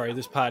welcome. I'm sorry.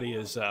 This party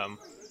is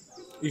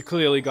you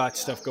clearly got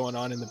stuff going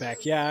on in the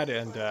backyard,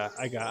 and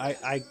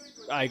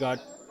I got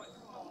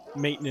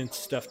maintenance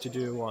stuff to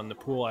do on the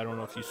pool. I don't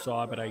know if you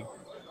saw, but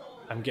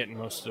I'm getting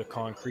most of the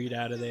concrete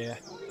out of there,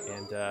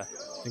 and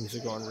things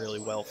are going really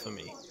well for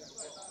me.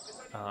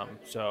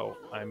 So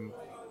I'm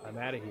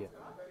out of here.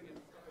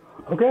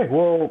 Okay,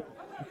 well,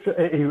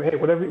 hey,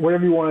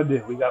 whatever you want to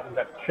do. We got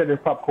cheddar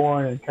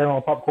popcorn and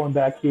caramel popcorn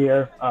back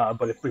here.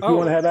 But if you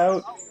want to head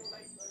out.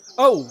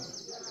 Oh,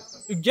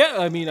 yeah.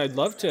 I mean, I'd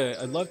love to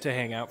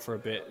hang out for a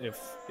bit.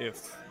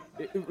 If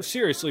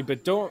seriously,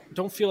 but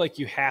don't feel like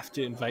you have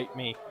to invite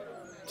me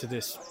to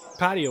this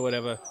party or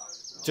whatever,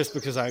 just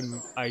because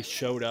I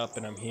showed up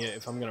and I'm here.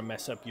 If I'm gonna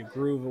mess up your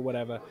groove or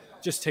whatever,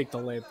 just take the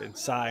lamp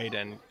inside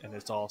and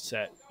it's all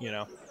set. You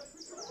know.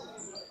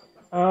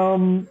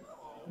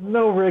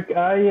 No, Rick.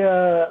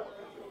 I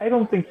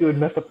don't think you would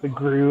mess up the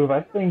groove. I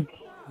think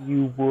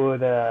you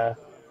would. I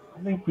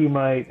think you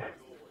might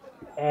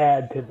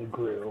add to the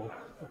groove.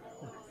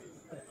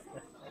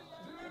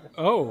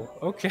 Oh,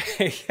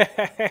 okay.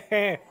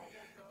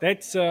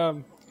 That's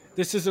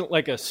this isn't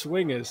like a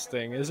swingers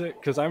thing, is it?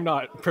 Because I'm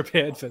not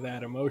prepared for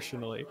that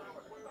emotionally.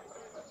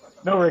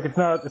 No, Rick, it's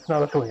not a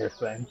swingers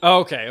thing.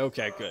 Okay,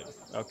 good.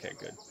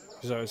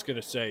 Because I was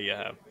gonna say,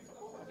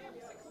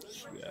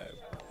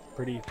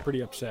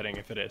 pretty upsetting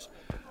if it is.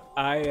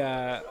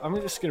 I'm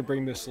just gonna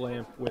bring this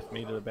lamp with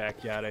me to the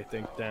backyard. I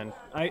think then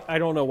I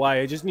don't know why.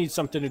 I just need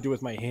something to do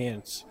with my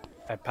hands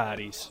at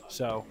parties.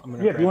 So I'm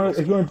gonna. Yeah, if you want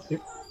to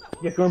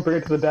bring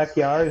it to the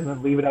backyard and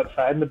then leave it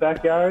outside in the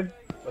backyard,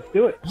 let's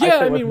do it. Yeah,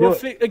 I mean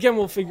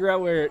we'll figure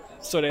out where it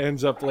sort of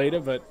ends up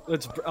later, but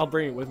I'll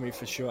bring it with me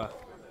for sure.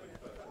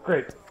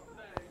 Great.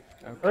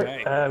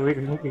 Okay. All right, we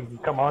can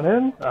come on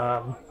in.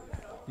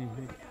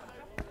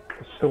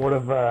 Sort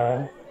of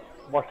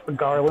watch the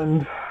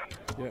garland.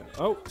 Yeah.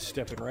 Oh,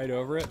 stepping right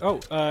over it.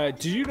 Oh,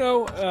 do you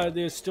know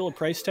there's still a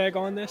price tag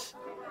on this?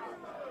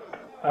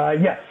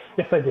 Yes,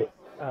 I do.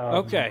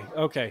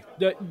 Okay.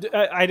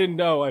 I didn't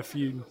know if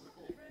you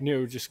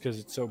knew just because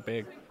it's so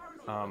big.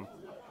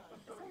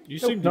 You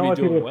seem to be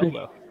doing well,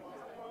 though.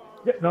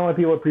 Yeah, not a lot of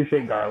people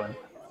appreciate garland.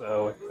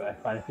 So if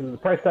I find the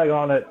price tag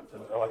on it,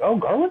 they're like, oh,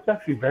 garland's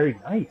actually very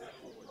nice.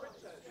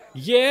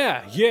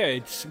 Yeah,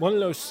 it's one of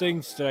those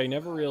things that I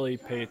never really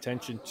pay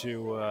attention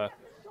to,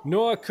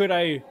 nor could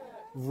I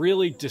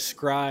really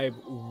describe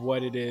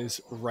what it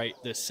is right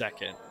this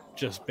second,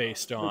 just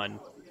based on,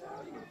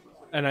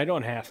 and I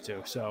don't have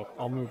to, so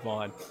I'll move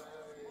on.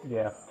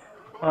 Yeah.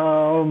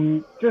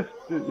 Just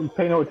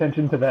pay no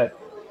attention to that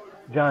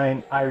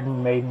giant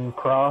Iron Maiden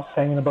cross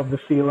hanging above the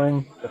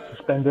ceiling, that's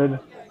suspended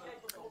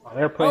on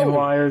airplane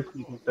wires.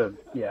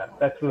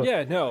 That's the...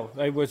 Yeah, no,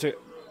 I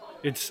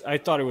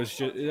thought it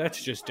was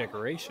that's just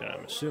decoration,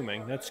 I'm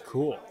assuming. That's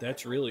cool.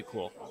 That's really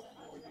cool.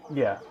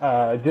 Yeah,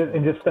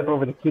 just step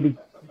over the kiddie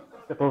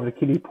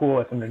pool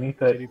that's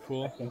underneath it. Kiddie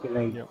pool. I can't get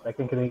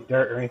any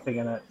dirt or anything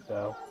in it.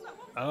 So.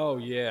 Oh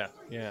yeah.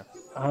 And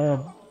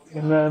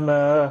then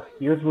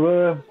here's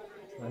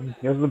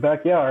the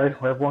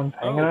backyard where everyone's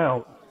hanging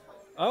out.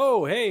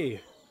 Oh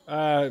hey,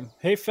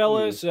 hey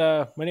fellas.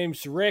 My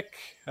name's Rick.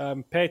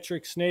 I'm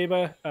Patrick's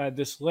neighbor.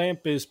 This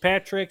lamp is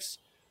Patrick's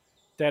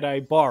that I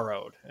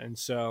borrowed, and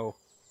so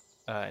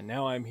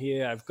now I'm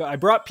here. I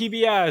brought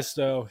PBRs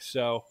though,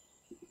 so.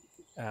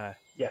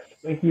 Yes,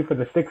 thank you for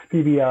the 6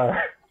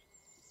 PBR.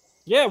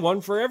 Yeah,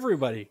 one for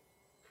everybody.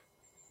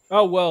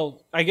 Oh,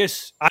 well, I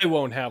guess I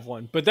won't have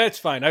one, but that's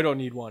fine. I don't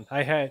need one.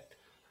 I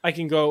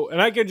can go,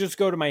 and I could just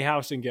go to my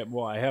house and get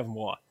more. I have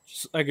more.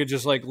 I could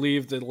just,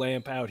 leave the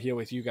lamp out here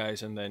with you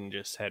guys and then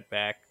just head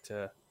back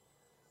to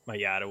my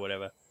yacht or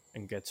whatever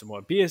and get some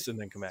more beers and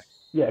then come back.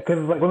 Yeah,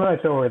 because, when I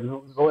show her, the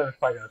lamp's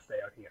probably going to stay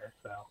out here,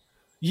 so.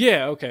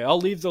 Yeah, okay. I'll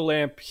leave the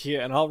lamp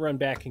here, and I'll run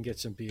back and get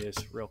some beers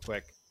real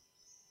quick.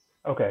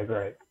 Okay,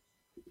 great.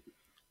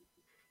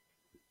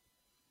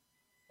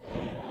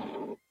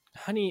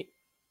 Honey,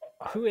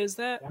 who is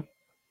that?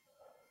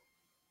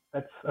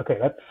 That's okay.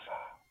 That's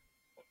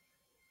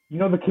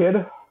the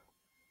kid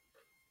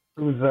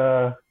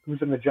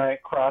who's in the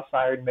giant cross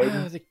Iron Oh,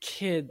 Maiden. the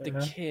kid, the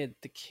Uh-huh. kid,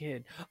 the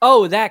kid.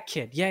 Oh, that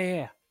kid.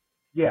 Yeah,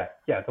 yeah,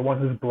 Yeah, the one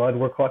whose blood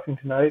we're collecting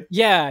tonight.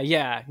 yeah.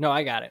 Yeah. No,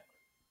 I got it.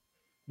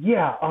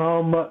 Yeah,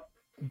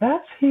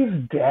 that's his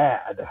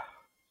dad.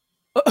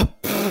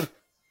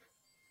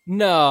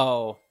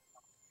 No.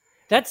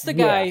 That's the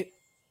Yeah, guy.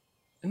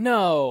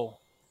 No.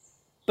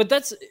 But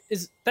that's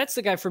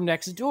the guy from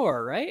next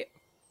door, right?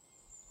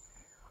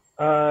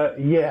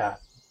 yeah.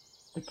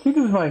 The kid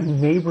is my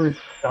neighbor's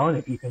son,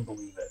 if you can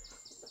believe it.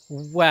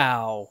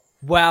 Wow.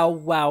 Wow,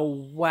 wow,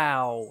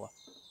 wow.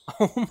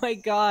 Oh my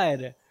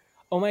god.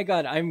 Oh my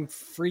god, I'm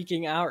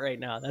freaking out right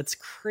now. That's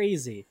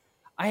crazy.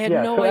 I had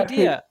Yeah, no so actually,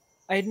 idea.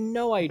 I had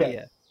no yeah,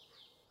 idea.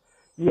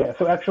 yeah.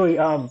 So actually,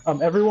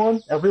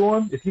 everyone,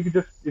 if you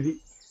could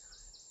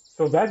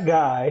so that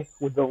guy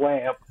with the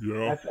lamp,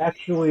 Yeah. that's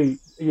actually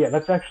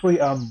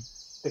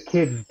the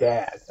kid's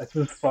dad. That's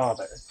his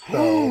father.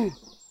 So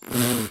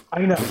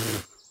I know.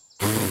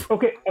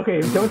 Okay,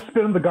 don't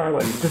spit on the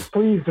garlic.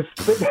 Please, just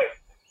spit.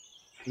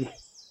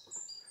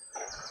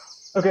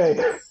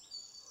 Okay.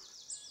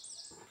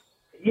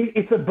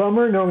 It's a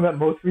bummer knowing that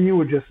most of you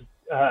were just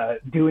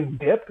doing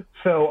dip,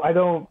 so I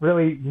don't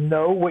really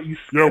know what you.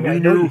 Yeah, I mean, I we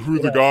know knew you who the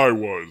spit. guy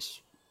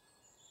was.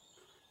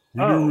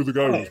 We knew who the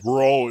guy Oh. was.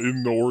 We're all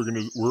in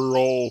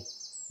the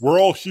we're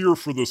all here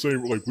for the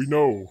same, like, we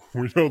know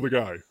the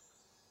guy.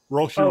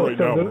 We're all here Oh, right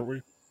so now, the- aren't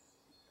we?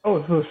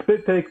 Oh, so the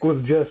spit take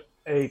was just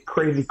a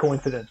crazy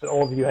coincidence that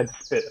all of you had to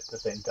spit at the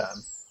same time.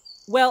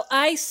 Well,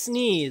 I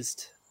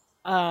sneezed.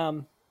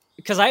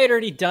 Because I had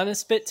already done a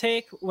spit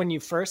take when you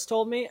first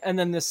told me, and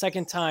then the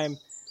second time,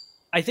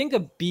 I think a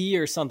bee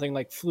or something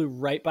like flew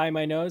right by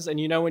my nose, and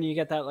you know when you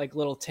get that like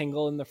little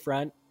tingle in the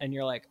front, and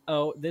you're like,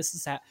 "Oh, this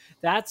is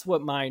that's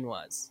what mine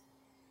was."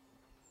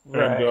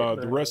 Right.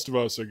 And the rest of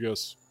us, I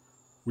guess,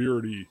 we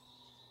already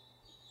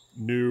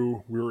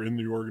knew we were in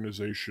the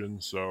organization,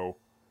 so.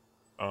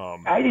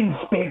 I didn't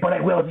spit, but I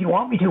will if you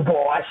want me to,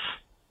 boss.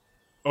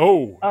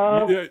 Oh,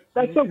 yeah,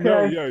 That's okay.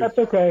 no, yeah, That's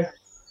okay.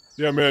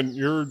 yeah, man,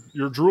 you're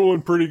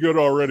drooling pretty good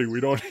already. We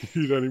don't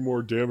need any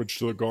more damage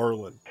to the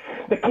garland.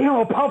 The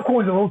caramel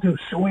popcorn's a little too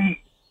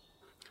sweet.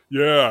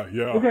 Yeah.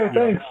 Okay, yeah.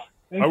 thanks.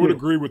 I would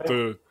agree with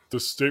the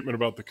statement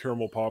about the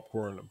caramel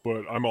popcorn,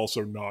 but I'm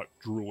also not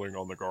drooling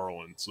on the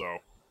garland, so.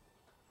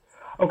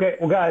 Okay,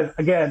 well, guys,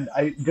 again,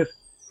 I just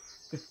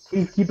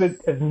please keep it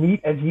as neat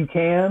as you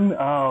can,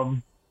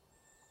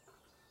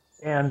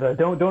 and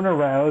don't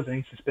arouse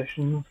any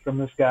suspicions from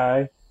this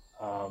guy.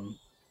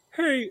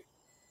 Hey,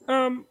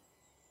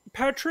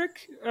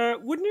 Patrick,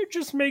 wouldn't it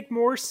just make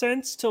more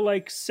sense to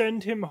like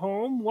send him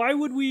home? Why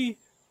would we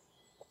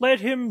let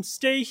him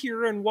stay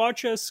here and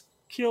watch us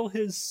kill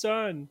his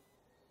son?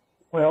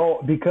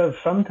 Well, because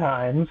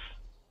sometimes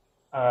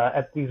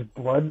at these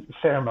blood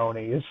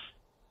ceremonies,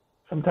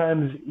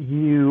 sometimes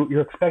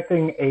you're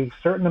expecting a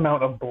certain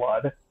amount of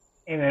blood,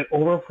 and it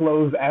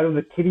overflows out of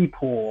the kiddie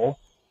pool,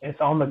 and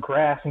it's on the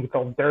grass and gets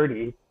all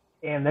dirty,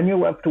 and then you're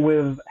left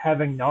with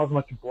having not as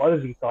much blood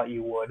as you thought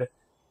you would.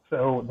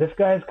 So this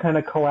guy's kind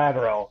of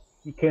collateral.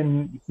 He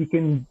can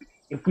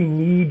if we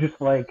need just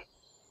like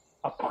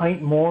a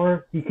pint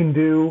more, he can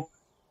do.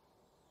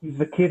 He's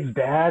the kid's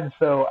dad,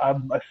 so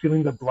I'm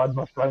assuming the blood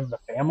must run in the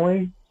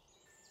family.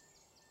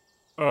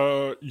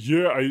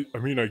 Yeah, I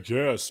mean, I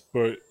guess,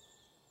 but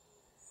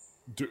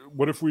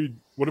what if we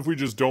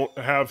just don't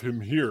have him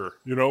here?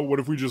 You know, what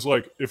if we just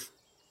like, if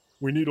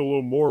we need a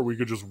little more, we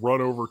could just run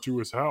over to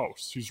his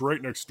house. He's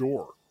right next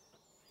door.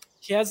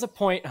 He has a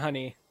point,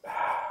 honey.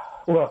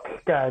 Look,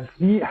 guys,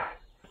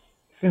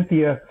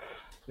 Cynthia,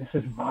 this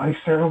is my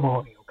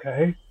ceremony,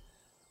 okay?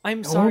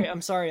 I'm sorry.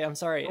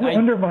 Don't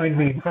undermine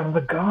me in front of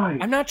the guy.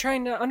 I'm not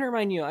trying to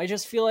undermine you. I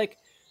just feel like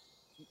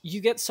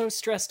you get so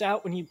stressed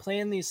out when you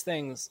plan these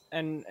things,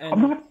 and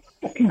I'm not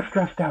fucking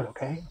stressed out,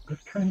 okay? I'm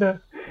just trying to.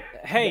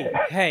 hey,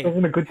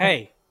 Having a good time.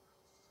 hey,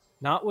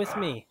 not with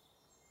me.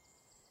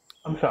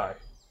 I'm sorry.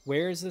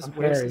 Where's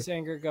this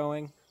anger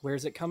going?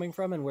 Where's it coming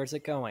from, and where's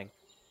it going?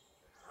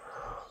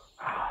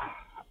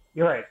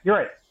 You're right.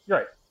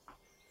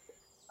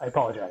 I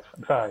apologize.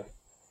 I'm sorry.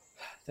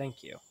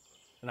 Thank you.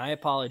 And I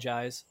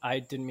apologize. I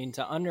didn't mean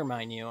to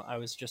undermine you. I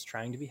was just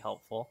trying to be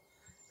helpful.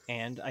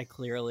 And I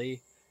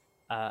clearly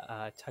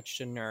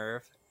touched a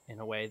nerve in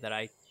a way that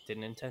I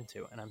didn't intend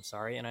to. And I'm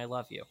sorry, and I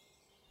love you.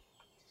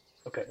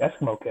 Okay,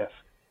 Eskimo kiss.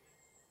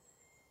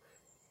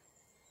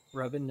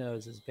 Rubbing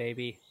noses,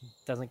 baby.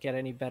 Doesn't get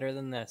any better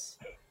than this.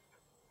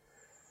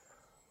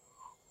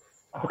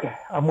 Okay,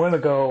 I'm gonna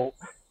go.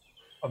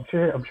 I'm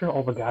sure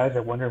all the guys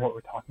are wondering what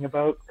we're talking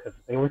about because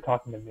they were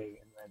talking to me,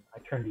 and then I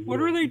turned to you. What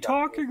are they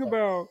talking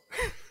about?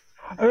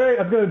 All right,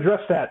 I'm gonna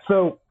address that.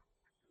 So,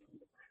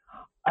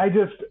 I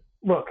just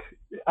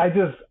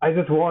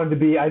wanted to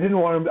be. I didn't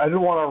want to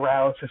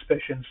arouse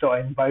suspicion, so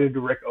I invited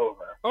Rick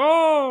over.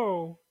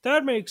 Oh,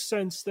 that makes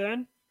sense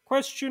then.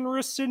 Question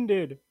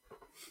rescinded.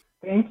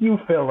 Thank you,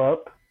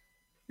 Philip.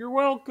 You're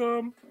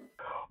welcome.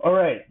 All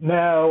right,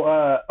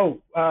 now,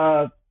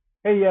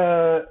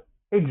 hey,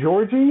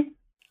 Georgie.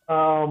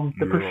 The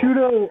Yeah.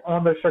 prosciutto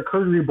on the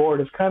charcuterie board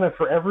is kind of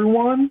for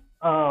everyone.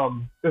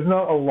 There's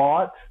not a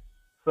lot,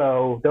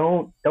 so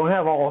don't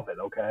have all of it,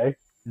 okay?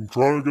 I'm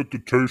trying to get the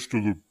taste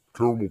of the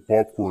caramel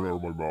popcorn out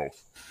of my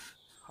mouth.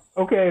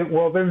 Okay,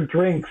 well, there's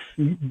drinks.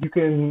 You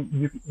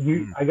can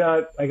I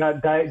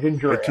got diet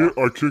ginger ale.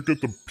 I can't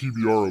get the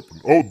PBR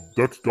open. Oh,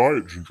 that's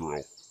diet ginger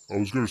ale. I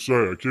was gonna say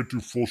I can't do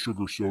full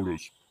sugar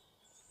sodas.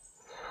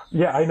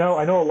 Yeah, I know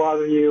a lot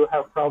of you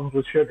have problems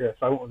with sugar,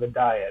 so I went with the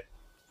diet.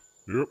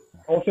 Yep.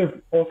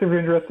 Also, if you're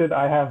interested,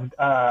 I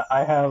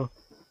have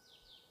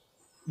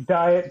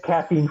diet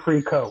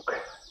caffeine-free Coke.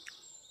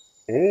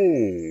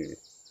 Oh,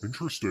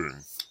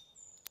 interesting.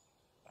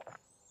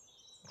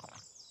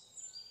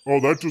 Oh,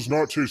 that does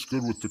not taste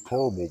good with the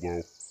caramel,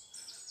 though.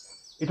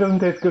 It doesn't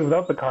taste good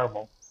without the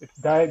caramel. It's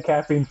diet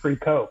caffeine-free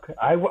Coke.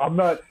 I'm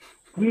not.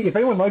 If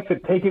anyone likes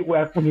it, take it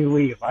when you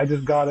leave. I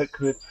just got it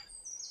because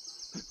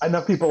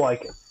enough people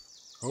like it.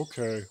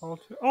 Okay,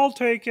 I'll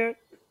take it.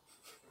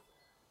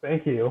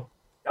 Thank you.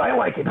 I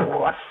like it,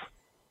 boss.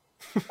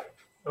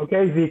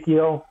 Okay,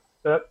 Ezekiel.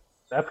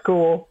 That's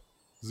cool.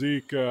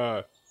 Zeke,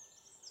 you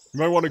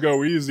might want to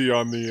go easy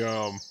on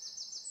the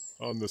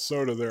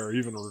soda there,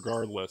 even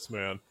regardless,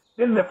 man.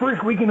 This is the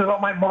first weekend without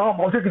my mom.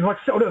 I'll drink as much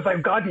soda as I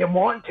goddamn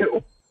want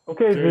to.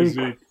 Okay, Okay,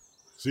 Zeke.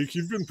 Zeke,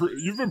 you've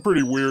been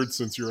pretty weird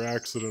since your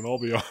accident. I'll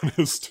be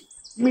honest.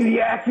 You mean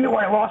the accident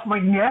where I lost my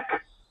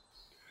neck?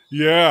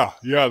 Yeah.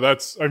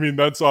 That's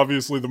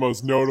obviously the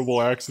most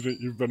notable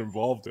accident you've been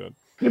involved in.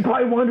 You're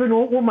probably wondering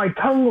where my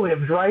tongue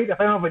lives, right? If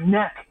I don't have a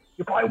neck.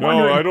 You're probably No,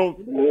 wondering, I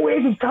don't. where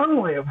does his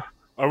tongue live?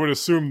 I would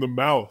assume the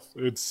mouth.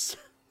 It's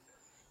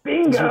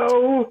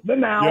Bingo! The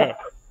mouth. yeah.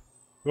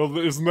 Well,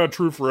 isn't that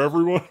true for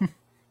everyone?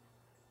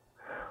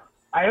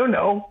 I don't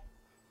know.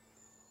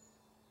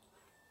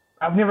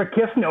 I've never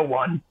kissed no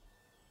one.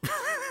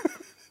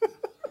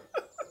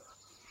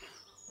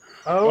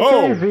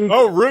 Okay, Zeke.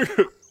 Oh, Rick!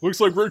 Looks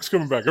like Rick's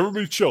coming back.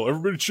 Everybody chill.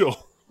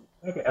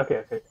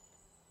 Okay.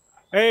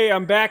 Hey,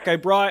 I'm back. I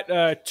brought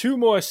 2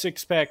 more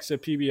 6-packs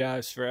of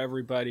PBRs for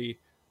everybody.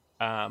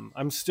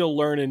 I'm still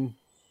learning.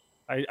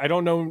 I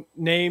don't know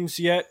names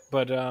yet,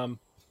 but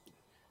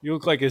you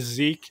look like a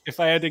Zeke, if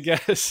I had to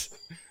guess.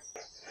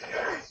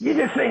 You're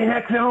just saying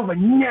that 'cause I don't have a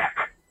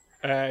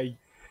neck.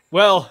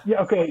 Well,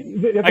 Yeah,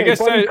 okay. I guess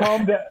buddy, that-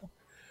 calm down.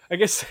 I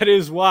guess that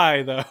is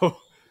why, though.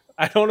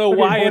 I don't know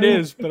why it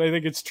is, but I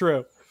think it's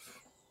true.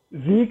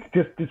 Zeke,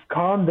 just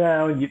calm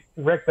down.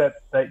 Rick, that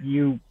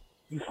you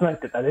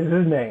sniped it. That is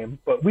his name.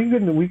 But we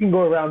can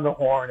go around the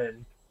horn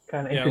and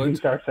kind of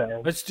introduce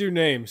ourselves. Let's do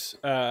names.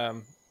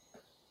 You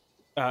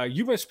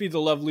must be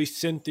the lovely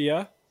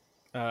Cynthia.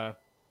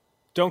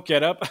 Don't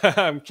get up.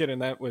 I'm kidding.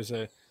 That was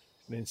an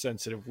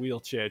insensitive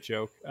wheelchair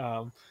joke.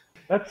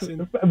 That's.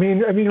 I mean,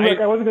 Rick,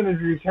 I wasn't going to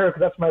introduce her because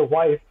that's my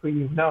wife, who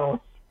you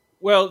know.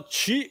 Well,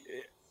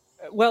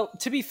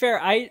 to be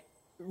fair,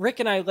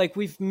 Rick and I, like,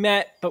 we've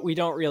met, but we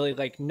don't really,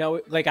 like,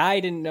 know, like, I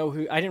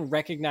didn't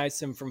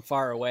recognize him from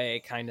far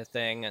away kind of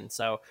thing. And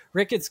so,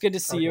 Rick, it's good to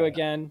see you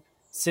again.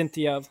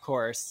 Cynthia, of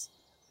course,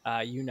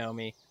 you know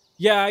me.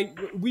 Yeah,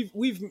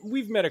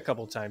 we've met a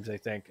couple times, I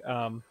think.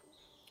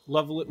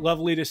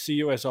 Lovely to see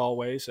you as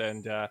always.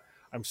 And,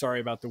 I'm sorry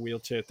about the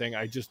wheelchair thing.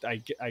 I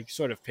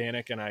sort of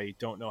panic and I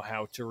don't know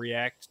how to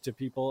react to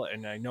people.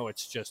 And I know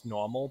it's just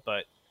normal,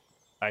 but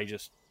I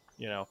just,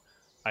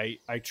 I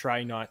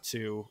try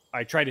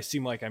to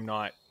seem like I'm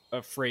not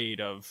afraid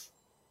of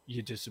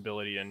your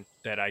disability and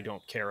that I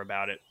don't care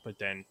about it. But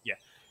then, yeah,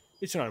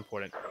 it's not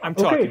important. I'm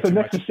talking too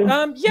much.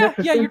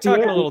 You're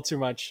talking a little too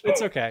much.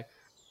 It's okay.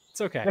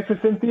 Next to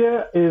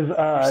Cynthia is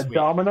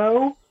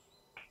Domino.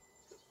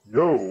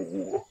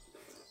 Yo.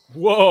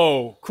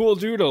 Whoa, cool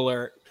dude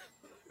alert.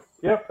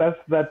 Yep, that's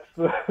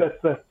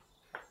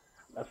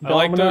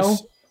Domino.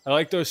 I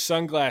like those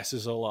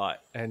sunglasses a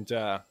lot, and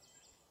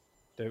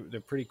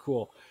they're pretty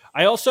cool.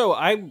 I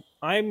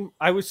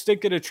was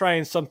thinking of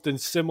trying something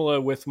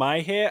similar with my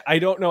hair. I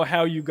don't know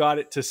how you got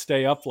it to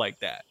stay up like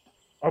that.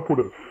 I put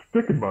a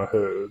stick in my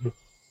head.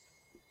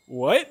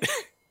 What?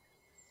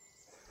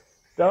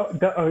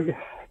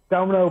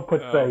 Domino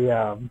puts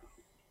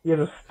he has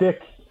a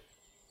stick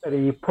that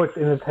he puts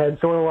in his head,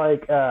 sort of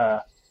like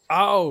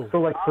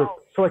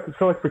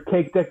for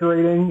cake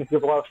decorating. If you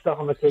have a lot of stuff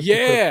on the cake,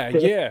 yeah.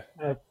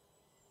 It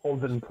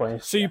holds it in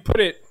place. So you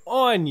put it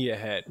on your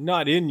head,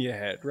 not in your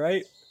head,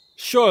 right?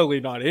 Surely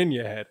not in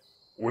your head.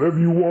 Whatever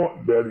you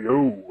want, Daddy.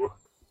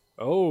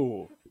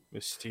 Oh,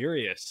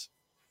 mysterious.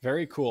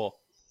 Very cool.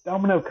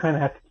 Domino kind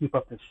of has to keep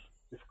up this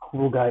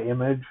cool guy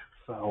image,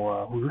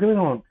 so we really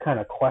don't kind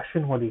of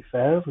question what he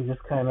says. We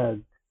just kind of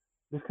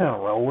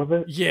roll with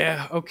it.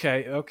 Yeah.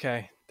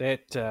 Okay.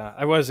 That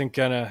I wasn't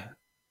gonna,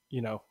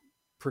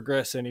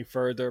 progress any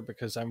further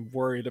because I'm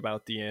worried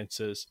about the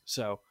answers.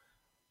 So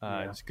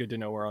it's good to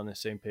know we're on the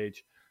same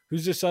page.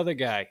 Who's this other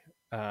guy?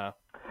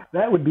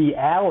 That would be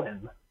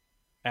Alan.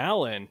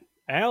 Alan,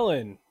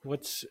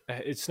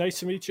 it's nice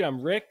to meet you.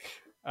 I'm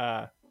Rick.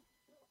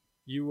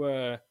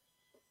 You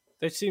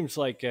that seems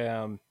like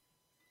a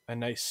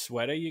nice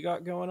sweater you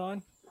got going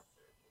on.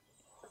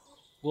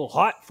 A little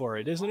hot for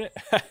it, isn't it?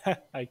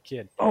 I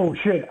kid. Oh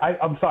shit!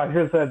 I'm sorry. I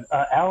should have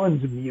said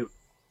Alan's mute.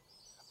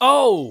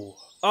 Oh,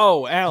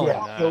 Alan.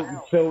 Yeah.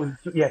 So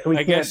we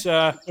I can't. guess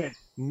can't-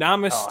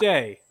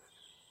 namaste.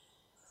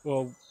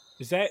 Well,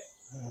 is that?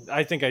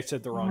 I think I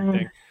said the wrong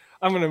thing.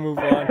 I'm gonna move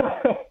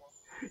on.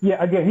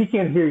 Yeah. Again, he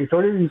can't hear you. So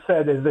whatever you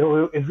said is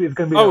going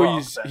to be. Oh,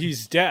 wrong then.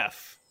 he's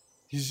deaf.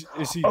 Is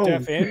he Oh,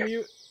 deaf and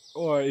mute,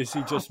 or is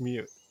he just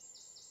mute?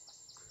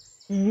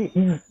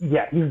 He's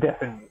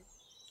definitely mute.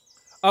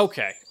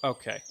 Okay.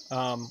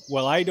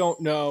 Well, I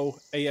don't know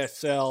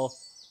ASL,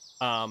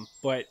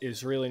 but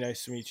it's really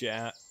nice to meet you,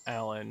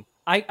 Alan.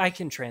 I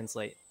can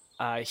translate.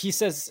 He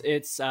says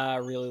it's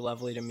really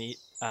lovely to meet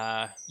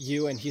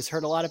you, and he's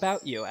heard a lot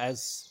about you,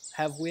 as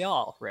have we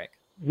all, Rick.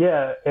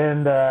 Yeah,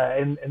 and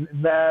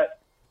that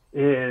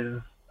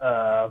is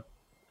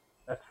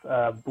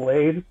that's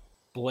Blade.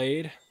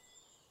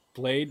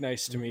 Blade,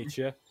 nice to meet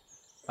you.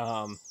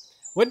 How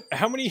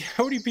many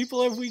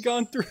people have we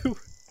gone through?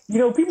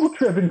 People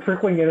have been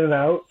trickling in and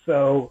out,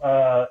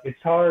 so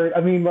it's hard.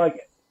 I mean,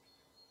 like,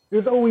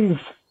 there's always,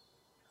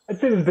 I'd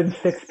say there's been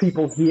 6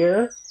 people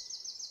here,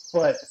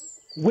 but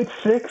which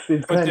 6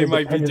 is But kind they of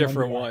might be dependent on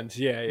different the- ones.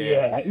 Yeah.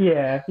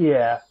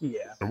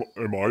 Yeah.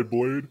 Am I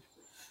Blade?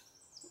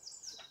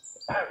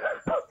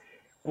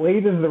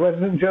 Blade is the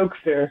resident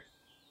jokester.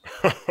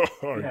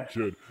 I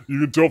kid. You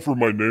can tell from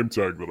my name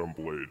tag that I'm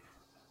Blade.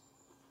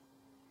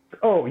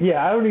 Oh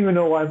yeah, I don't even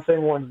know why I'm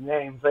saying one's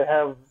names. They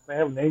have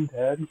name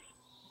tags.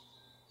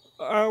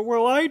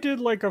 Well, I did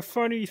like a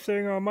funny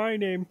thing on my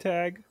name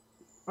tag.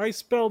 I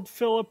spelled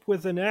Philip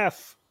with an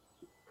F.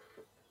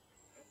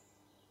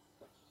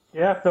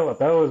 Yeah, Philip,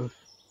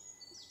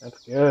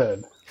 that's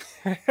good.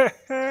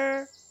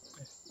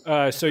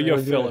 So you're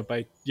really good.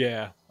 Philip.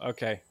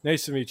 Okay.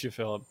 Nice to meet you,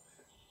 Philip.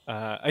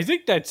 I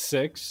think that's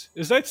 6.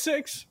 Is that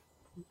 6?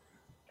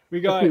 We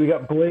Let's got. see, we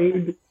got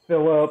Blade,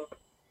 Philip,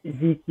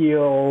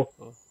 Ezekiel.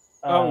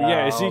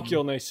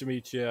 Ezekiel. Nice to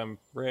meet you. I'm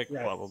Rick.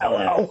 Blah blah blah.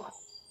 Hello.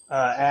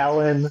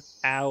 Alan,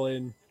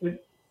 Alan.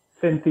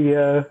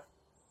 Cynthia.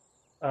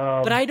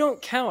 But I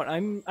don't count.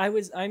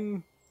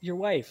 I'm your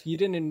wife.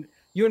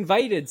 You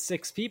invited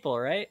 6 people,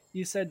 right?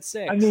 You said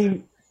 6. I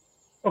mean,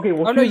 okay.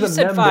 Well, oh no, she's you a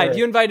said member. 5.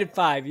 You invited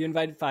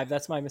 5.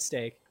 That's my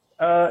mistake.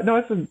 No,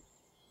 it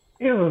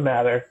doesn't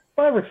matter.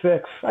 5 or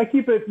 6. I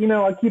keep it.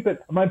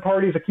 My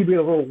parties. I keep it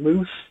a little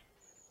loose.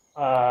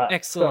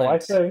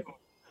 Excellent. So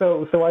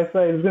I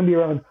say it's going to be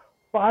around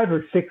 5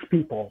 or 6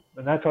 people,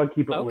 and that's how I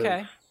keep it loose.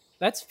 Okay,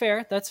 that's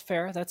fair. That's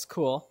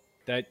cool.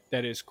 That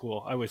is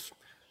cool.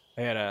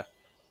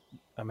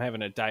 I'm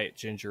having a diet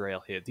ginger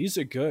ale here. These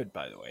are good,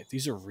 by the way.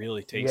 These are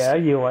really tasty. Yeah,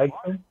 you like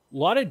them? A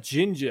lot of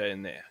ginger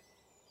in there.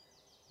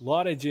 A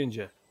lot of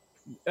ginger.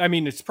 I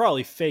mean, it's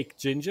probably fake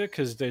ginger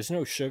because there's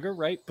no sugar,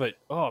 right? But,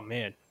 oh,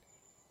 man.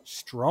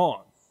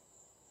 Strong.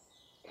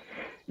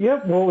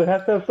 Yep, well, it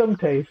has to have some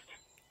taste.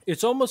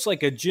 It's almost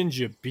like a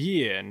ginger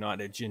beer,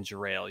 not a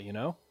ginger ale, you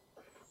know?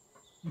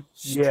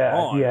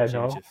 Yeah,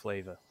 Ginger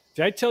flavor.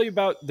 Did I tell you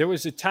about, there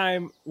was a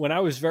time when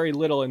I was very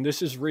little, and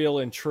this is real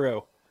and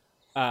true,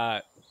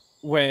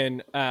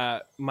 when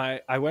I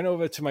went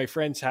over to my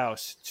friend's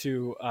house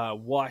to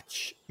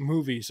watch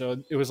movies. So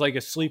it was like a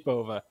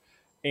sleepover,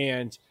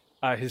 and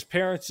his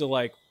parents are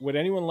like, "Would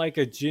anyone like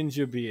a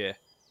ginger beer?"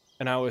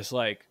 And I was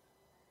like,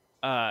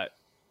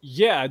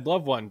 "Yeah, I'd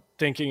love one,"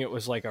 thinking it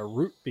was like a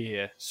root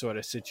beer sort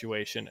of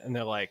situation. And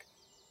they're like,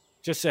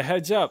 "Just a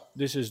heads up,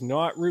 this is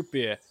not root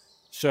beer.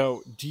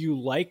 So, do you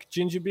like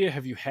ginger beer?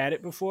 Have you had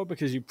it before?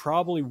 Because you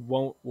probably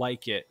won't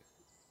like it."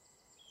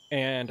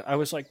 And I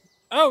was like,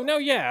 "Oh no,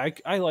 yeah,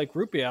 I like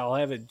root beer. I'll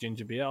have it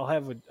ginger beer.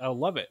 I'll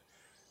love it."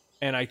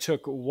 And I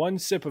took one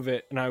sip of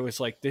it, and I was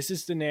like, "This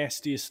is the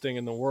nastiest thing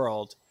in the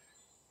world."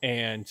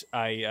 And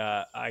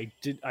I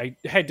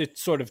had to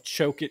sort of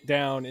choke it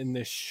down in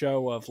this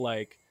show of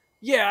like,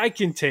 "Yeah, I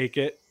can take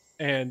it,"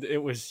 and it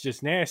was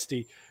just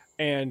nasty.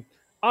 And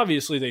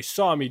obviously, they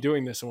saw me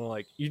doing this and were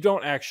like, "You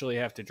don't actually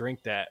have to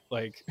drink that.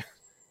 Like,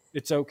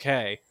 it's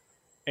okay."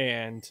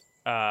 And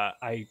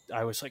I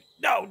was like,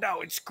 no,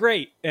 it's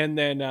great. And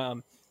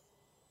then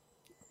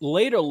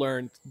later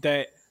learned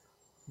that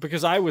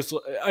because I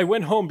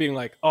went home being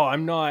like, "Oh,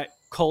 I'm not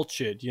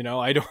cultured, you know,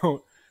 I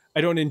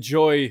don't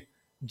enjoy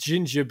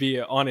ginger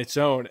beer on its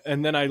own."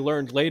 And then I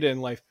learned later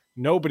in life,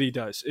 nobody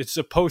does. It's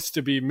supposed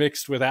to be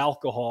mixed with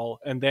alcohol,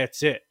 and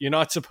that's it. You're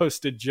not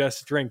supposed to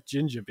just drink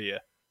ginger beer.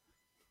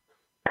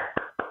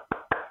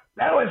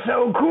 That was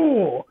so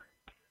cool.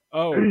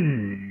 Oh,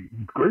 Hey,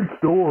 great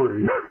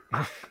story.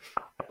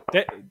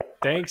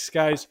 Thanks,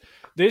 guys.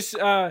 This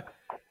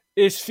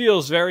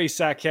feels very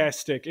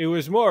sarcastic. It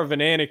was more of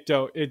an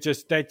anecdote.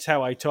 That's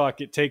how I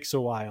talk. It takes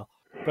a while,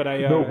 but I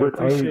Rick,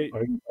 appreciate.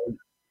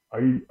 I,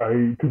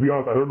 to be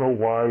honest, I don't know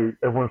why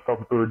everyone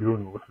stopped what they were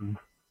doing and listened.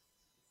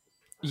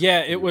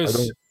 Yeah, it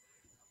was.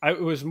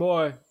 It was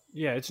more.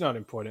 Yeah, it's not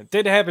important.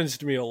 That happens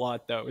to me a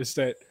lot, though. Is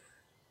that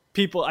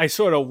I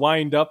sort of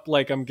wind up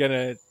like I'm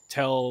gonna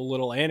tell a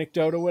little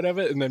anecdote or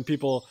whatever, and then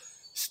people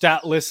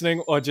stop listening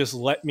or just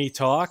let me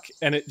talk,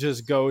 and it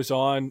just goes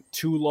on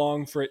too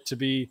long for it to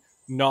be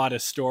not a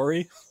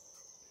story.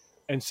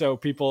 And so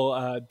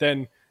people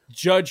then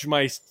judge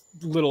my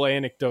little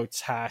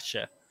anecdotes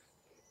harsher.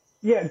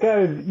 Yeah,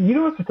 guys, you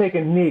don't have to take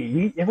a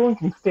knee. Everyone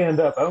can stand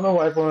up. I don't know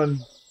why everyone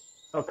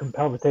felt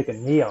compelled to take a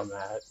knee on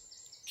that.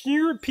 Can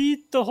you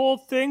repeat the whole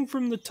thing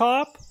from the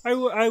top? I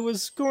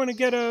was going to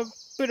get a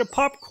bit of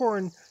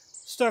popcorn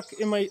stuck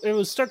in my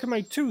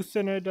tooth,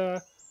 and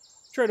I'd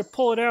try to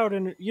pull it out,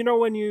 and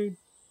when you,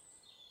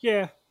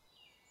 yeah.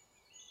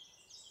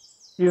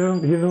 He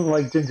doesn't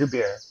like ginger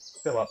beer,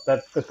 Philip.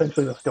 That's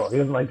essentially the story. He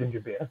doesn't like ginger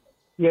beer.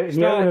 Yeah,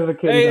 he had it as a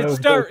kid.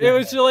 It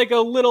was like a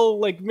little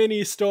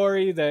mini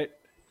story that.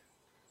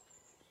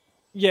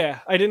 Yeah,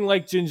 I didn't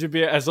like ginger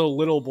beer as a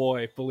little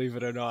boy, believe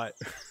it or not.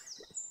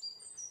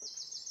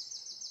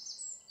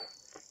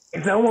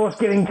 It's almost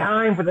getting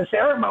time for the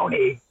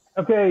ceremony.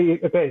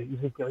 Okay,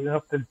 Ezekiel, you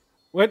have to.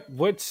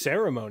 What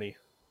ceremony?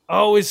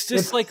 Oh, is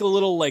this like a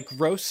little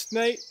roast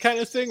night kind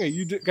of thing? Are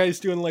you guys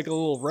doing like a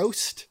little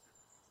roast?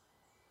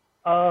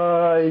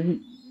 Yeah.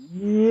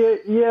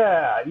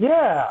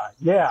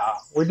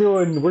 We're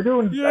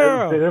doing.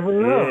 Yeah.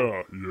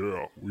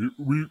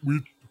 We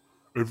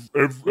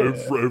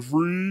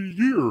every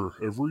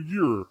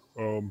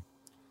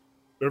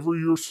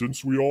year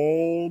since we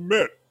all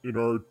met in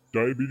our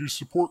diabetes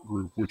support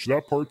group, which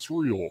that part's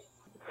real.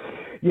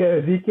 Yeah,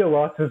 Ezekiel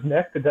lost his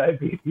neck to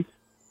diabetes.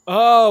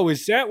 Oh,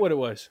 is that what it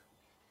was?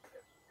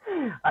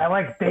 I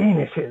like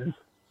Danishes.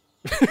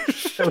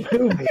 So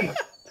do me.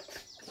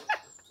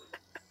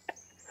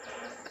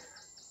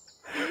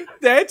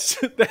 That's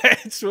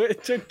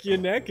what took your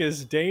neck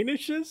is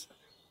Danishes?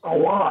 A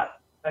lot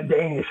of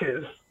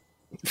Danishes.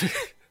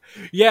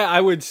 Yeah, I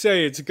would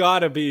say it's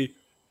gotta be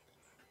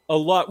a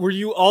lot. Were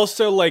you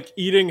also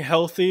eating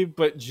healthy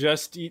but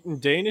just eating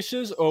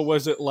Danishes, or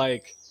was it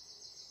like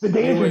the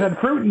Danishes had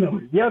fruit in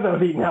them? Yeah, I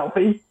was eating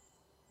healthy.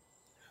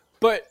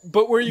 But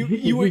were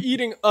you were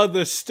eating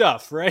other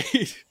stuff,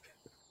 right?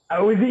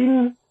 I was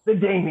eating the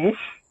Danish,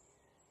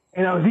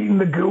 and I was eating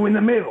the goo in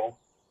the middle.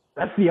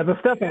 That's the other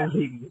stuff I was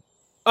eating.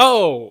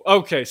 Oh,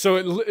 okay. So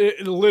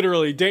it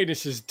literally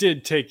Danishes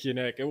did take your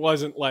neck. It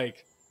wasn't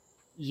like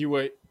you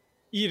were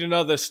eating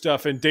other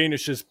stuff and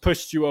Danishes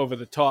pushed you over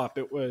the top.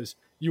 It was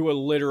you were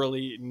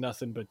literally eating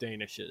nothing but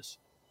Danishes.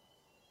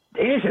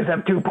 Danishes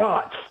have two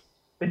pots: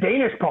 the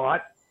Danish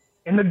pot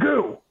and the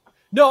goo.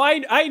 No, I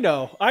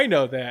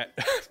know that,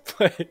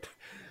 but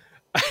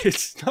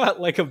it's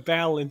not like a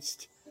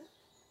balanced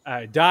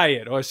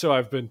diet, or so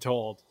I've been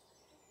told.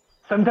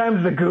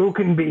 Sometimes the goo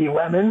can be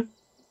lemon.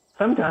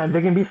 Sometimes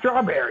it can be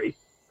strawberry.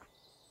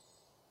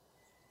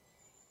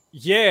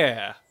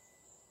 Yeah.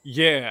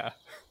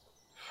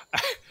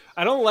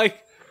 I don't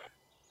like.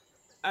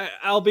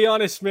 I'll be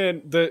honest,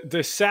 man. The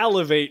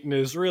salivating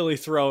is really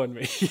throwing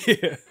me.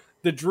 Yeah,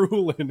 the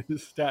drooling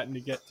is starting to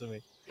get to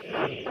me.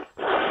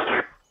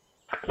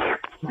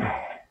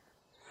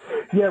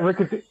 Yeah,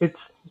 Rick,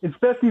 it's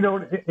best you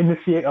don't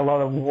initiate a lot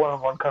of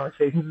one-on-one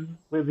conversations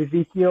with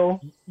Ezekiel.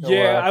 So,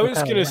 yeah, I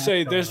was gonna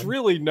say there's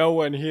really no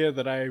one here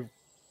that I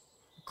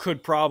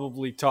could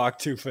probably talk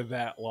to for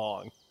that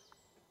long,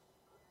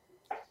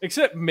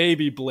 except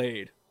maybe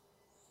Blade.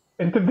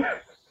 And to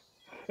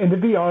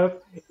be honest,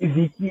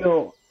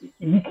 Ezekiel,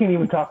 he can't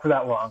even talk for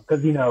that long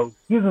because he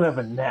doesn't have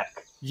a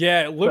neck.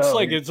 Yeah, it looks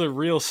like it's a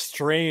real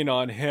strain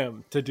on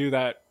him to do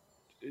that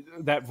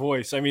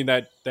voice. I mean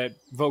that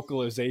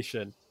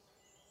vocalization.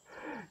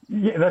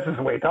 Yeah, that's just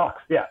the way he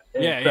talks. Yeah.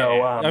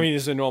 Yeah. I mean,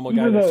 he's a normal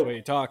guy. That's the way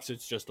he talks.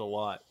 It's just a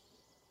lot.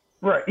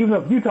 Right. Even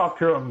though if you talk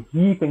to him,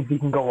 he thinks he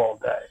can go all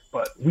day.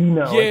 But we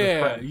know.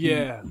 Yeah.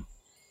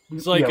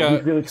 It's like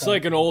it's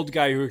like an old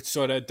guy who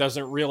sort of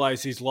doesn't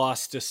realize he's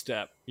lost a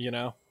step.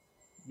 Yeah.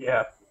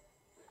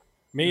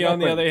 Me, on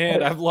the other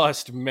hand, I've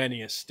lost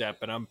many a step,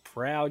 and I'm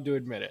proud to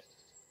admit it.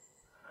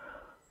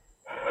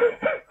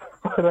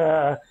 But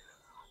we're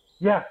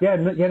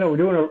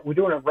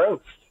doing a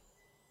roast.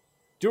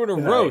 Doing a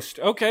roast,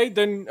 okay?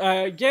 Then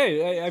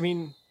I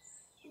mean,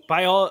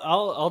 by all,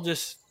 I'll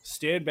just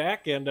stand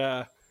back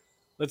and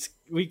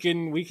we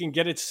can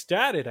get it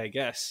started, I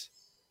guess.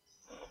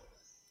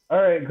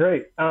 All right,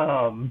 great.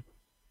 I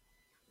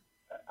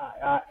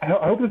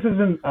hope this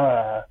isn't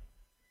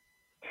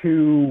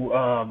too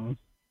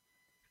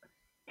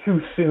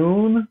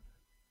soon,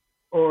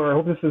 or I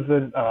hope this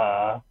isn't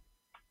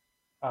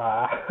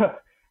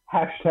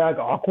hashtag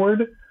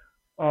awkward.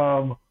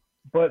 But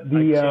I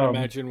can't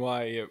imagine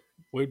why it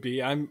would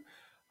be. I'm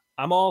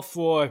all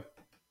for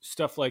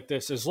stuff like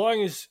this as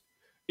long as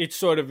it's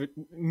sort of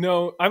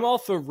I'm all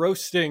for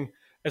roasting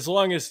as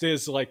long as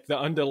there's like the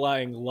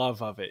underlying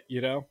love of it,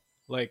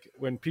 like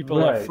when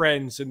people are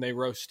friends and they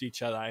roast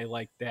each other, I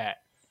like that.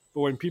 But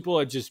when people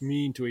are just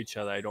mean to each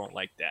other, I don't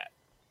like that.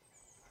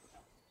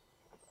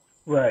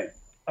 Right.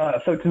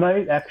 So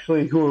tonight,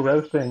 actually, who we're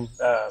roasting,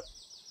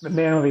 the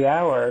man of the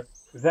hour,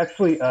 is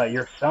actually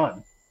your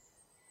son.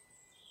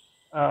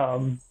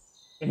 And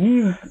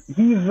he's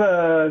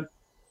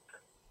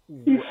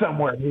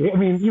somewhere. I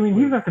mean, he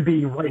doesn't have to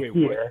be right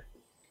here.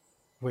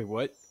 Wait,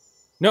 what?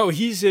 No,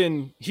 he's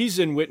in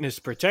witness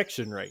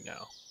protection right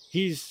now.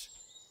 He's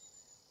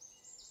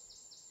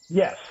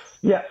Yes,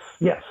 yes,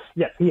 yes,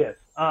 yes, he is.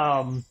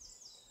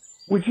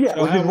 Which So which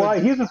how is why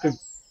would- he doesn't have to.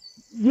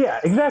 Yeah,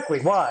 exactly.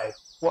 Why?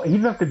 Well, he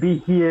doesn't have to be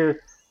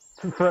here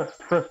for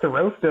us to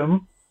roast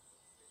him.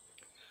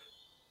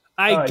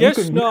 I you guess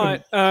can- you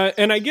not.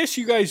 And I guess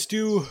you guys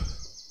do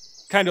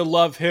kind of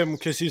love him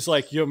because he's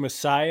like your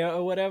messiah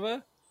or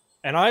whatever.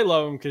 And I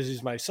love him because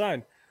he's my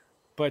son.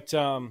 But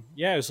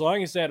yeah, as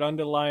long as that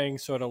underlying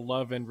sort of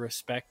love and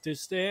respect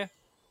is there,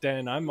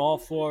 then I'm all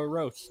for a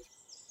roast.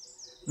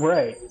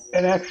 Right.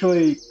 And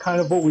actually, kind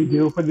of what we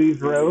do for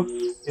these roasts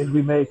is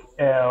we make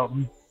a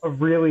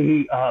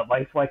really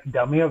lifelike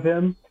dummy of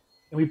him,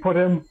 and we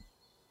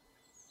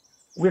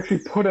actually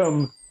put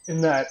him in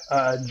that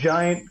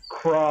giant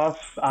cross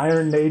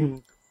Iron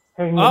Maiden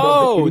hanging above the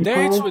Oh, kiddie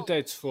that's pool. what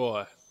that's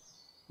for.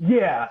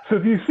 Yeah. So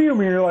if you see him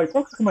and you're like,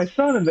 "Look at my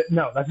son," and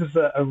no, that's just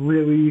a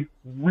really,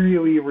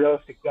 really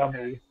realistic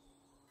dummy.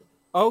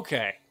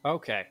 Okay.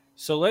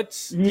 So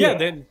let's, Yeah.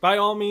 then by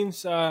all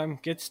means,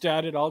 get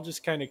started. I'll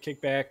just kind of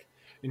kick back,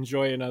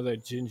 enjoy another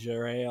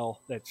ginger ale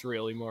that's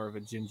really more of a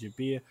ginger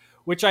beer,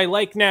 which I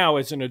like now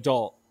as an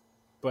adult.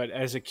 But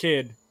as a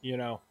kid,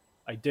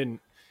 I didn't.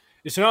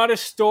 It's not a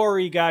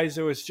story, guys.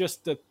 It was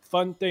just a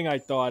fun thing I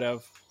thought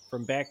of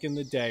from back in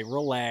the day.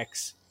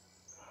 Relax.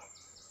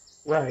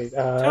 Right.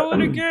 Tell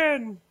it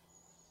again.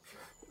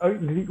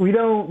 We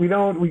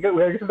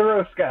gotta get to the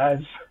roast,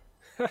 guys.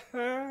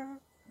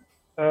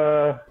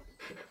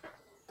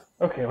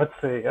 Okay, let's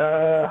see.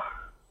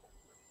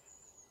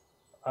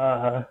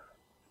 Hold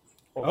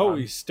on.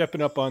 He's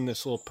stepping up on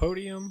this little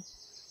podium.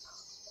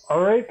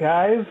 All right,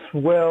 guys.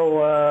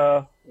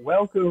 Well,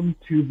 welcome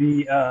to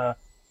the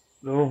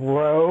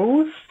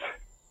roast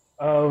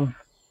of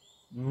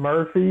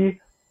Murphy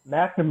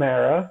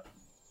McNamara.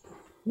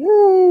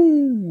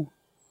 Woo!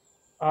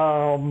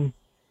 Yeah.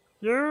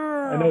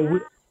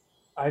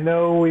 I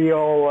know we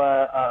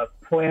all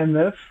planned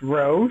this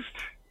roast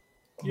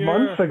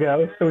months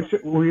ago, so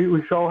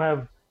we should all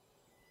have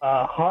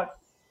hot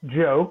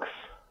jokes.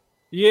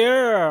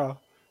 Yeah.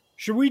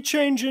 Should we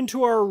change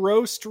into our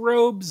roast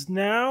robes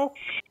now?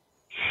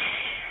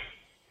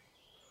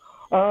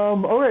 All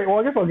right. Well,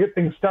 I guess I'll get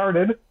things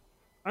started.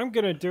 I'm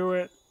gonna do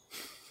it.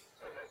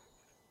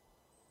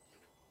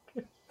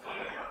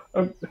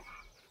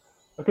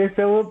 Okay,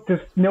 Philip.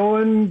 Just no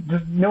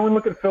one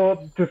look at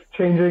Philip just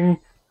changing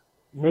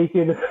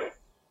naked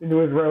into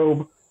his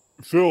robe.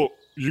 Phil,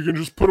 you can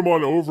just put them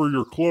on over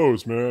your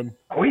clothes, man.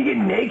 Are we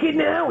getting naked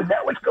now? Is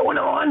that what's going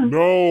on?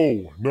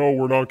 No,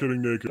 we're not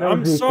getting naked. No,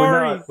 I'm Zeke,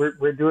 sorry.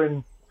 We're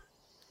doing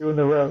the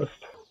roast.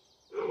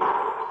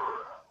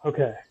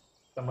 Okay,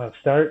 so I'm gonna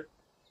start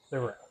the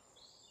roast.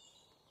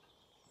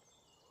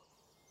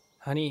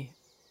 Honey,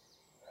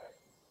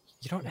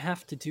 you don't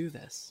have to do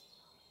this.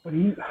 What do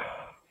you?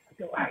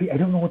 I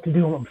don't know what to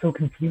do. I'm so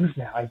confused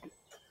now.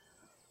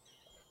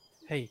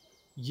 Hey,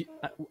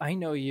 I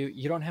know you.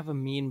 You don't have a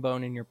mean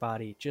bone in your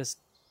body. Just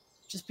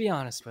be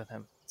honest with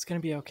him. It's gonna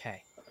be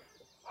okay.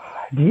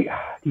 Do you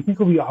think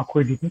it'll be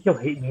awkward? Do you think he'll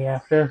hate me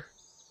after?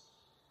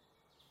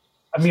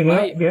 I mean,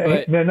 Right,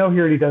 but- I know he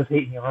already does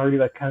hate me. I'm already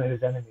like kind of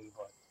his enemy.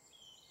 But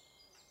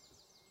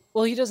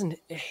Well, he doesn't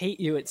hate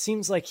you. It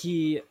seems like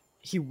he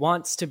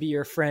wants to be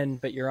your friend,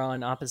 but you're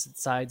on opposite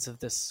sides of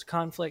this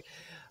conflict.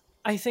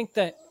 I think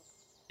that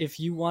if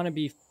you want to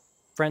be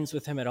friends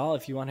with him at all,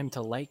 if you want him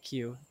to like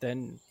you,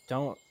 then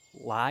don't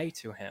lie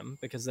to him,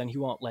 because then he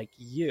won't like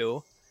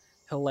you.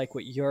 He'll like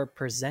what you're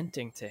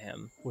presenting to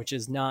him, which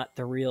is not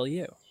the real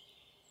you.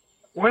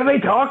 what are they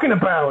talking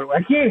about?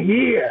 I can't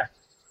hear.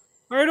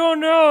 I don't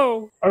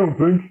know. I don't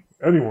think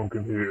anyone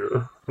can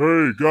hear.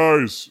 Hey,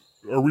 guys,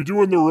 are we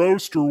doing the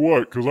roast or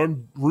what? Because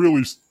I'm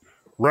really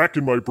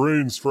racking my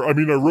brains for... I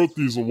mean, I wrote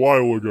these a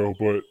while ago,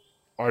 but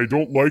I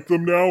don't like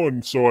them now,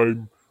 and so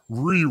I'm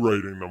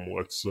rewriting them,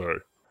 let's say.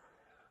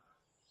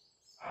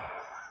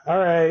 All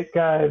right,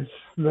 guys.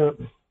 Look,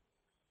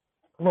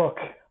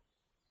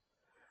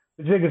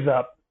 the jig is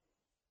up.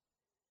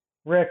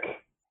 Rick,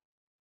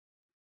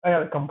 I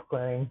gotta come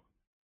clean.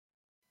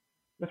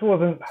 This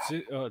wasn't.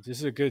 This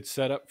is a good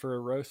setup for a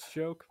roast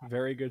joke.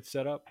 Very good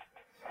setup.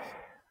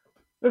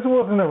 This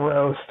wasn't a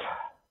roast.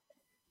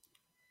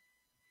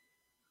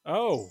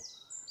 Oh,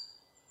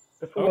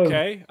 This was,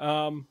 okay.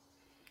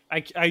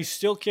 I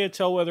still can't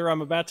tell whether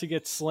I'm about to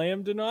get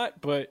slammed or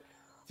not, but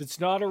if it's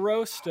not a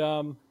roast,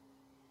 then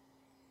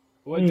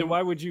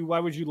why would you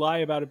lie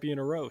about it being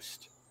a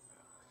roast?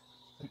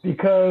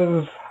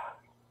 Because,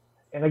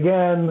 and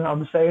again,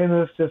 I'm saying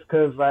this just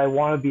because I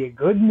want to be a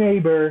good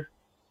neighbor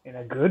and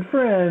a good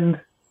friend.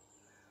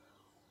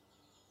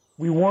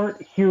 We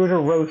weren't here to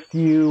roast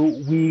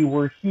you. We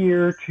were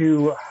here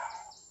to.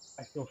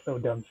 I feel so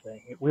dumb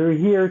saying it. We were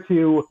here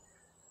to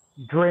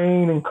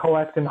drain and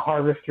collect and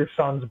harvest your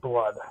son's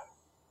blood,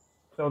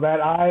 so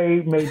that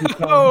I may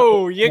become.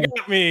 Oh, you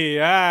got me.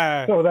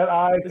 So that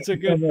I It's can a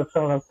good- become the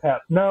son of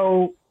Pep.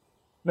 No,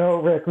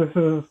 Rick.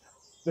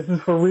 This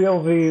is for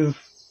realsies.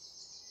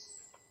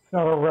 It's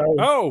not a roast.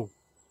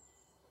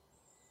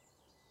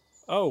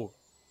 Oh.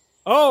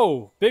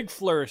 Oh, big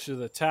flourish of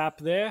the top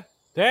there.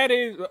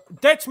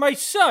 That's my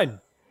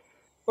son.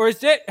 Or is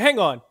that, hang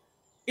on.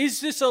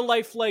 Is this a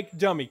lifelike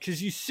dummy?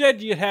 Because you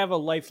said you'd have a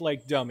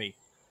lifelike dummy.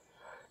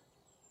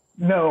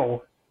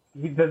 No,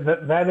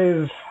 that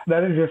is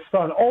your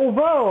son.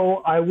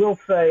 Although I will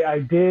say I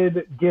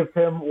did give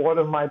him one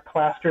of my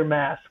plaster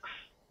masks.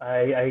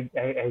 I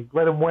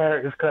let him wear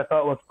it just because I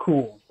thought it looked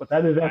cool. But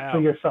that is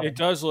actually your son. It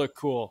does look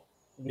cool.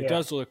 Yeah. It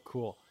does look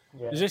cool.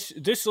 Yeah.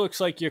 This looks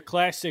like your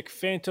classic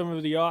Phantom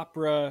of the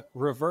Opera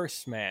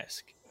reverse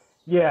mask.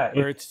 Yeah,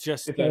 Where it's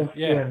just it's all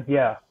skin.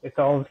 Yeah, it's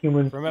all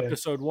human from skin.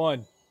 episode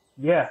 1.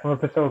 Yeah, from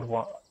episode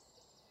 1.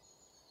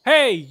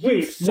 Hey, you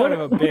Wait, son of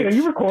a wait, are bitch!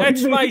 you recording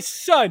That's this? my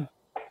son.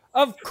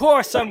 Of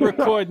course I'm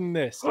recording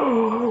this.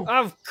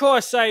 Of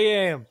course I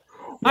am.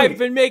 I've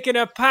been making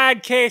a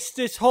podcast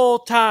this whole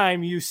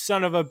time, you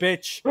son of a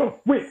bitch. Oh,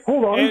 wait,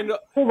 hold on.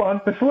 Hold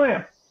on. The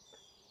lamp.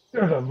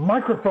 There's a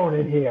microphone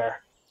in here.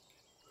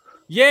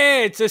 Yeah,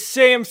 it's a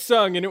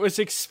Samsung, and it was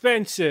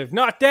expensive.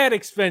 Not that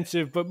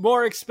expensive, but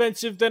more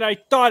expensive than I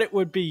thought it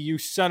would be, you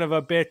son of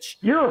a bitch.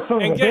 You're a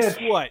son of a bitch. And guess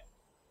what?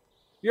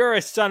 You're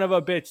a son of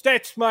a bitch.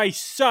 That's my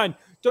son.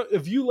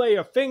 If you lay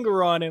a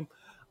finger on him,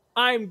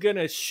 I'm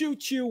gonna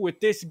shoot you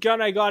with this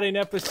gun I got in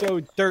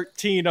episode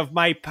 13 of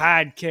my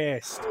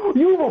podcast.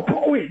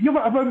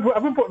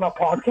 I've been putting a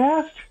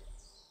podcast?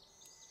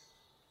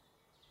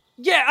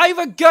 Yeah, I have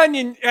a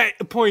gun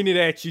pointed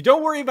at you.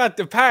 Don't worry about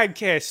the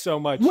podcast so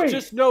much. Wait.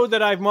 Just know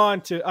that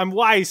I'm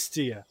wise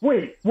to you.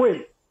 Wait.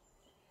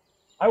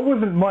 I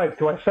wasn't mic'd.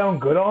 Do I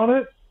sound good on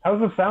it?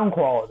 How's the sound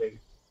quality?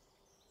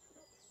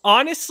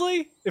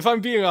 Honestly, if I'm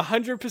being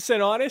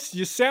 100% honest,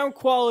 your sound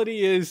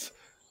quality is,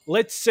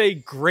 let's say,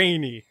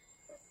 grainy.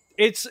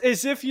 It's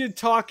as if you're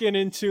talking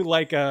into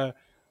like a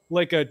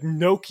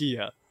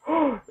Nokia.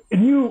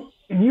 And you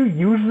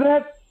use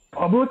that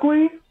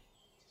publicly?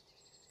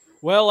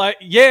 Well,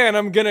 and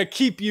I'm gonna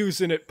keep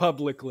using it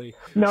publicly.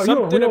 Now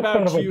Something you're a real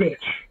about son of you. a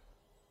bitch.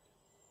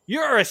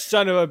 You're a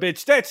son of a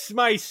bitch. That's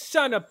my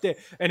son up there.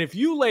 And if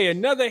you lay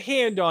another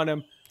hand on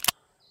him,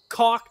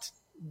 cocked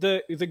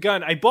the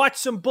gun. I bought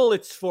some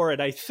bullets for it.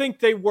 I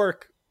think they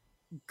work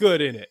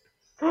good in it.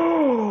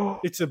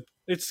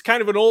 It's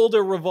kind of an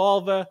older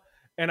revolver,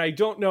 and I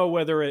don't know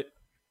whether it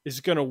is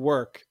gonna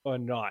work or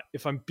not,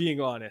 if I'm being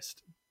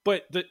honest.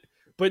 But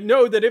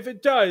know that if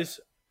it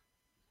does,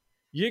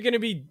 you're gonna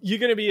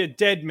be a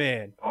dead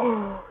man.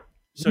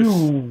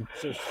 You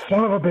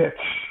son of a bitch.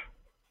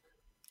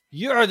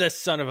 You're the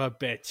son of a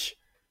bitch.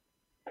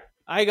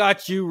 I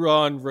got you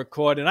on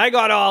recording. I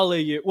got all of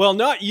you. Well,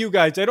 not you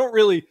guys.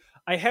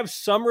 I have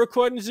some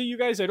recordings of you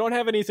guys. I don't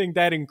have anything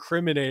that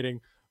incriminating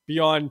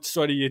beyond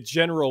sort of your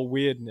general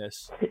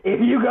weirdness.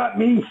 If you got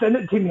me, send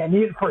it to me. I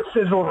need it for a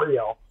sizzle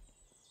reel.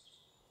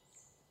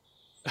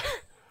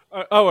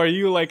 Are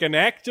you like an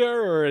actor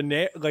or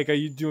are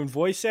you doing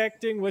voice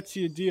acting? What's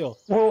your deal?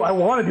 Well, I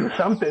want to do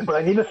something, but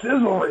I need a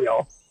sizzle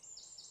reel.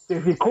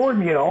 If you record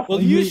me at all.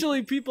 Well,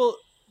 usually people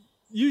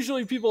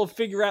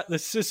figure out the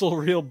sizzle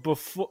reel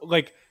before,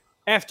 like,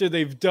 after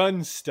they've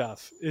done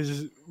stuff,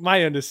 is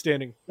my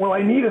understanding. Well,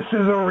 I need a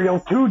sizzle reel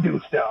to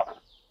do stuff.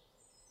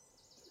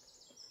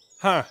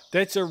 Huh,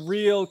 that's a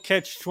real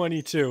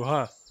catch-22,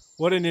 huh?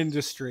 What an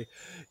industry.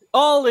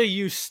 All of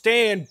you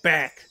stand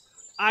back.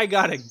 I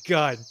got a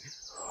gun.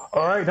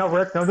 All right, now,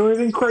 Rick, don't do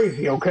anything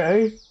crazy,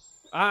 okay?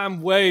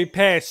 I'm way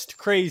past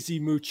crazy,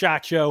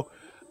 muchacho.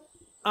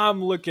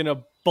 I'm looking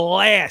to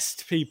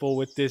blast people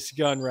with this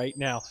gun right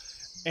now.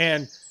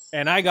 And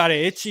I got an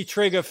itchy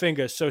trigger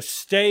finger, so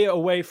stay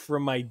away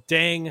from my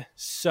dang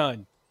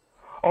son.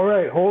 All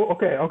right,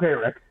 okay,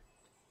 Rick.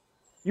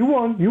 You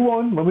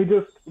won. Let me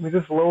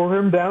just lower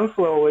him down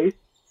slowly.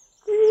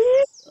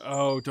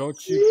 Oh,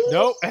 don't you?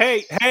 No,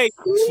 hey,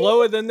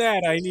 slower than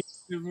that. I need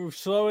to move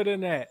slower than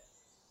that.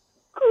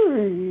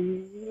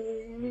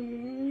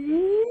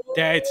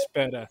 That's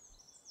better.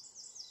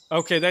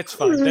 Okay, that's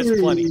fine.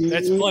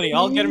 That's plenty.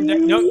 I'll get him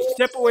down. No,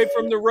 step away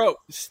from the rope.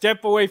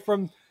 Step away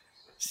from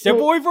the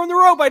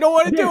rope. I don't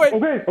want to do it.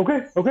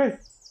 Okay.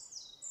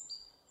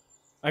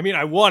 I mean,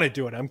 I want to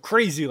do it. I'm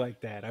crazy like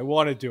that. I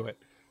want to do it.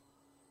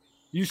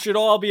 You should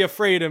all be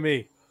afraid of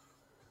me.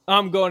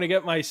 I'm going to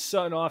get my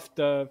son off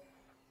the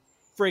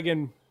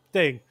friggin'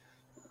 thing.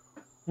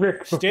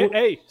 Rick,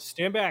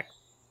 stand back.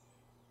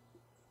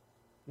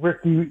 Rick,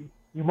 you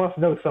must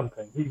know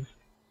something.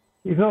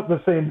 He's not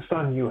the same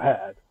son you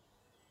had.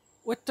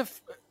 What the?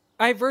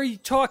 I've already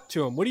talked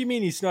to him. What do you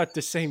mean he's not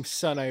the same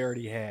son I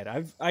already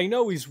had? I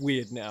know he's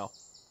weird now.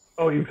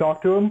 Oh, you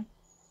talked to him?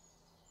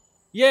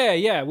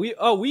 Yeah.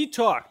 We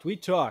talked.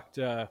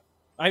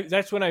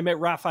 That's when I met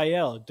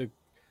Raphael, the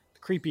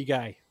creepy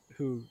guy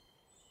who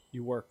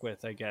you work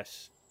with, I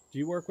guess. Do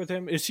you work with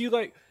him? Is he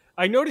like?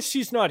 I noticed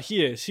he's not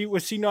here.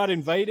 Was he not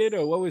invited,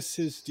 or what was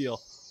his deal?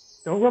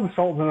 Don't rub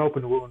salt in an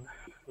open wound,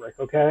 Rick.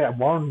 Okay, I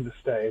wanted him to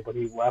stay, but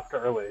he left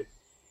early.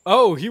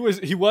 Oh, he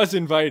was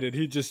invited.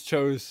 He just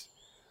chose.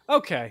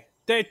 Okay,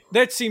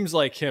 that seems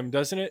like him,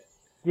 doesn't it?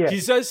 Yeah.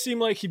 He does seem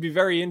like he'd be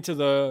very into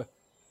the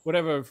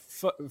whatever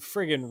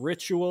friggin'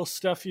 ritual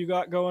stuff you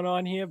got going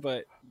on here,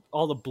 but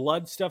all the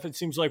blood stuff, it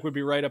seems like would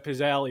be right up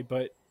his alley.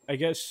 But I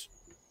guess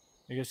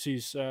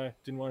he's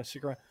didn't want to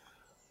stick around.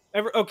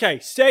 Okay,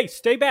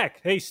 stay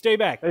back. Hey, stay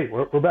back. Hey,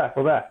 we're back.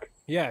 We're back.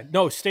 Yeah,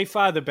 no, stay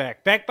farther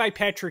back. Back by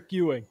Patrick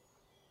Ewing.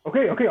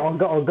 Okay, I'll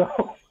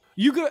go.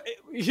 You go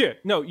here.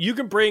 No, you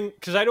can bring,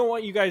 because I don't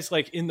want you guys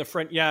like in the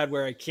front yard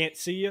where I can't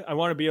see you. I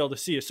want to be able to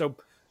see you. So,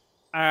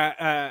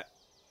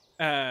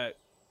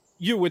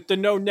 you with the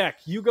no neck,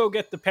 you go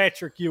get the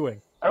Patrick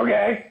Ewing.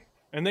 Okay.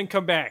 And then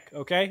come back.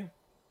 Okay.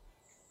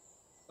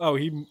 Oh,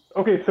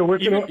 Okay, so we're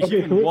gonna.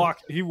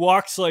 He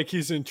walks like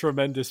he's in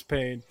tremendous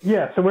pain.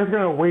 Yeah, so we're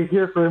gonna wait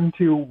here for him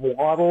to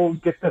waddle,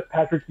 get the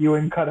Patrick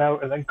Ewing cut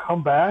out, and then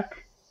come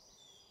back.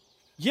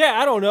 Yeah,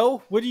 I don't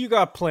know. What do you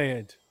got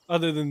planned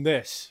other than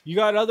this? You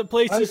got other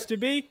places to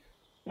be?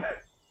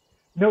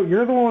 No,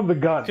 you're the one with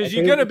the gun. Because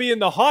you're gonna be in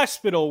the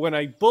hospital when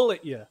I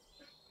bullet you.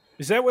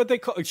 Is that what they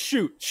call it?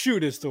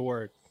 Shoot is the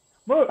word.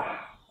 Well,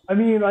 I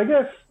mean, I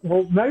guess.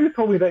 Well, now you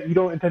told me that you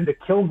don't intend to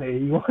kill me.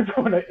 You want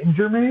to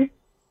injure me?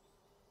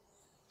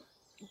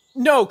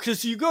 No,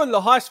 because you go in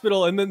the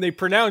hospital and then they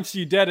pronounce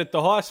you dead at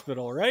the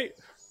hospital, right?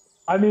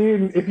 I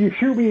mean, if you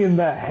shoot me in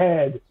the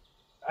head,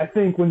 I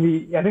think when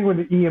the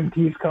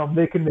EMTs come,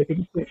 they can make a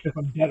decision if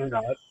I'm dead or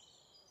not.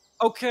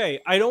 Okay,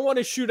 I don't want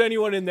to shoot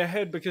anyone in the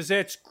head because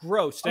that's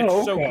gross. That's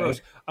so gross.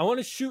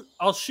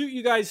 I'll shoot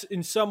you guys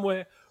in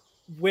somewhere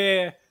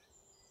where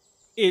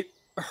it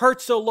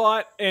hurts a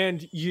lot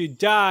and you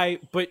die,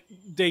 but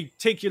they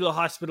take you to the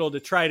hospital to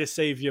try to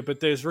save you, but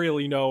there's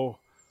really no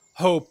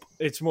hope.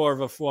 It's more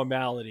of a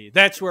formality.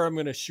 That's where I'm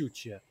going to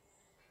shoot you.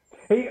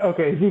 Hey,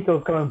 okay,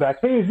 Ezekiel's coming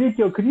back. Hey,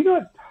 Ezekiel, can you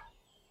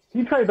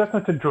try your best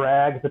not to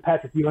drag the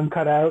Patrick Ewing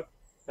cutout?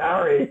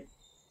 Sorry.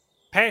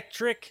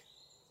 Patrick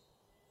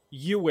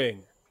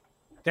Ewing.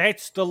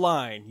 That's the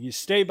line. You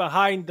stay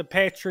behind the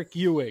Patrick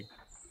Ewing.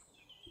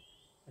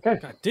 Okay.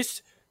 God,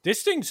 this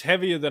thing's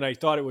heavier than I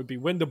thought it would be.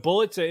 When the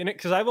bullets are in it,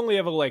 because I've only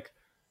ever like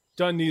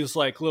done these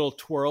like little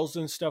twirls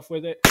and stuff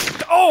with it.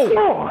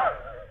 Oh!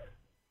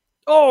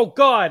 Oh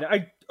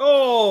God!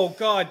 Oh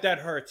God, that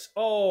hurts.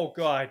 Oh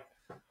God.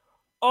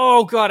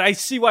 Oh God, I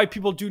see why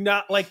people do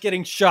not like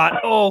getting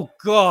shot. Oh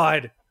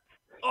God.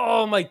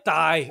 Oh my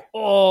thigh.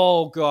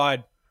 Oh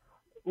God.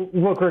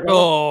 Look, Rick.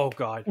 Oh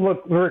God.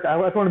 Look, Rick.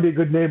 I just want to be a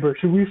good neighbor.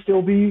 Should we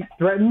still be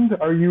threatened?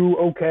 Are you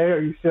okay?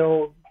 Are you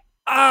still?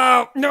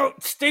 Oh no!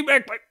 Stay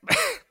back,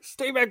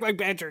 stay back, by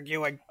Patrick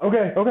Ewing.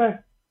 Okay.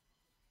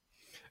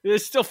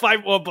 There's still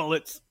 5 more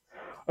bullets.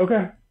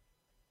 Okay.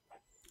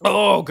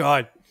 Oh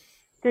God.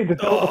 Okay,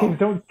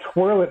 don't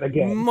twirl it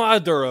again.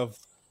 Mother of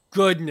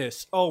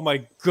goodness. Oh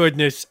my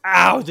goodness.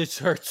 Ow, this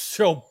hurts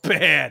so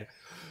bad.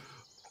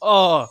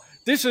 Oh,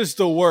 this is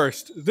the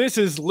worst. This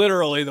is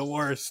literally the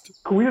worst.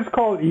 Can we just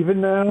call it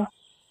even now?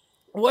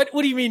 What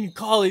do you mean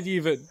call it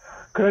even?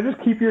 Could I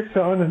just keep your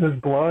son and his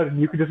blood and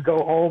you could just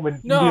go home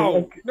and...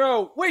 No,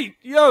 wait,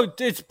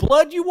 it's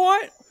blood you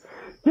want?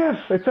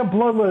 Yes, it's a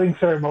bloodletting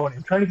ceremony.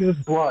 I'm trying to get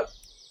his blood.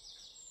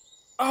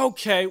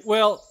 Okay,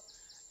 well,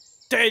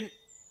 then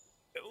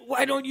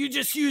why don't you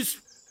just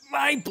use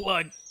my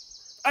blood?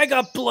 I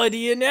got blood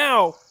here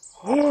now.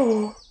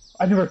 Oh,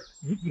 that's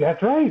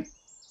right.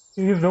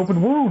 He has an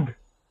open wound.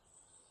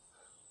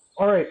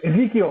 All right,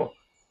 Ezekiel,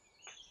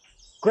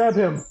 grab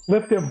him,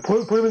 lift him,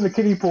 put him in the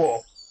kiddie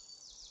pool.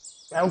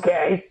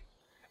 Okay.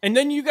 And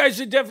then you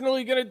guys are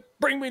definitely going to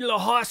bring me to the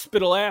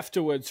hospital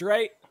afterwards,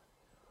 right?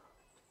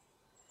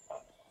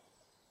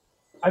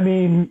 I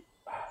mean,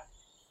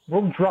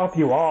 we'll drop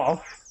you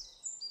off.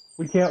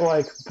 We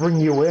can't, bring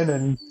you in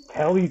and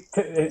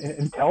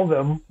tell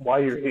them why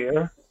you're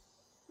here.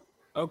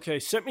 Okay,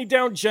 set me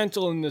down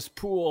gentle in this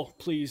pool,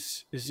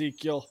 please,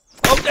 Ezekiel.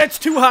 Oh, that's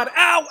too hot.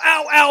 Ow,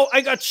 ow, ow.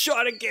 I got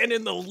shot again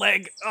in the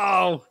leg.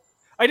 Oh.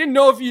 I didn't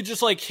know if you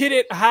just, hit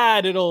it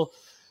hard, it'll...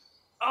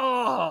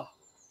 Oh.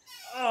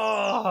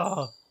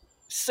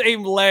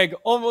 Same leg,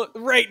 almost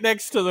right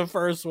next to the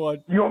first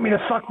one. You want me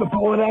to suck the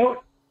bullet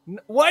out?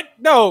 What?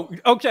 No.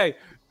 Okay.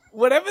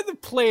 Whatever the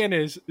plan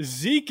is,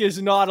 Zeke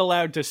is not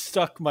allowed to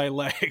suck my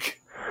leg.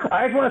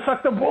 I just want to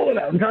suck the bullet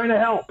out. I'm trying to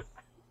help.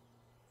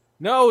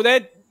 No,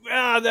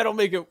 that'll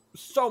make it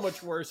so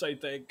much worse, I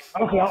think.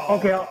 Okay,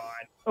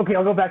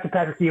 I'll go back to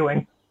Patrick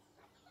Ewing.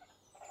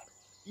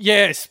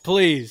 Yes,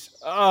 please.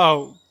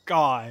 Oh,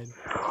 God.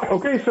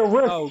 Okay, so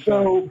Rick,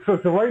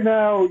 so right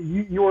now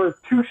you are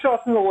 2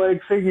 shots in the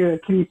leg, sitting in a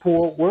kiddie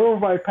pool. We're over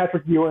by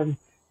Patrick Ewing.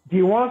 Do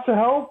you want us to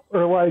help,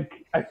 or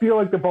I feel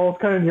like the ball's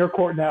kind of in your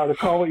court now to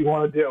call what you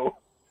want to do?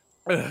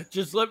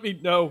 Just let me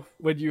know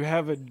when you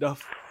have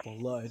enough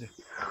blood.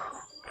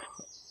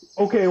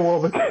 Okay,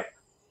 well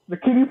the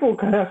kiddie pool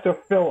kind of has to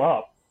fill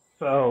up,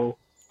 so.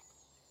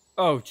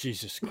 Oh,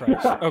 Jesus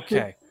Christ!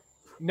 Okay.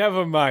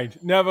 Never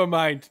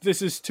mind.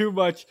 This is too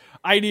much.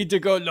 I need to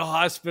go to the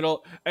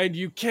hospital, and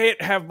you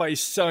can't have my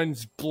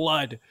son's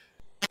blood.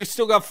 I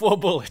still got 4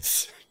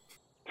 bullets.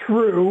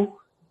 True.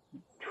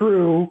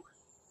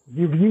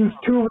 You've used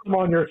 2 of them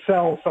on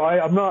yourself, so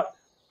I'm not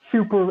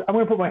super... I'm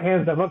going to put my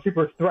hands down. I'm not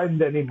super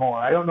threatened anymore.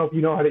 I don't know if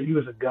you know how to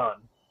use a gun.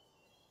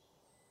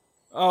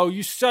 Oh,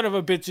 you son of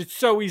a bitch. It's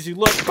so easy.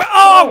 Look.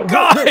 Oh,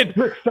 God.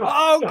 Rick, stop.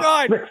 Oh, Stop.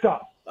 God. Rick,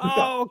 stop.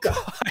 Oh, Stop.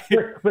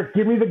 God. Rick,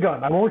 give me the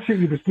gun. I won't shoot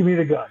you. Just give me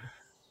the gun.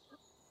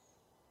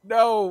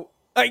 No,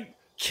 I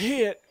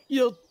can't.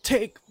 You'll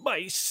take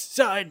my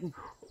son.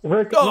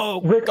 Rick,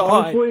 Oh, Rick,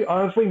 God.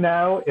 honestly,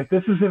 now, if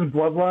this is his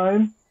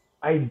bloodline,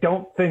 I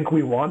don't think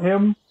we want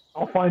him.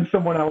 I'll find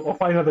someone else. I'll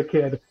find another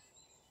kid.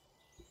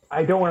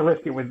 I don't want to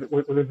risk it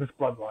with this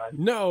bloodline.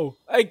 No,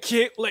 I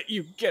can't let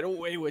you get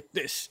away with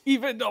this.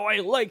 Even though I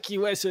like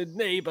you as a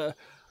neighbor,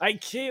 I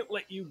can't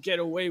let you get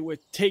away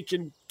with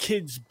taking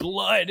kids'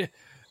 blood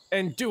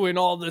and doing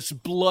all this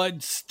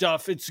blood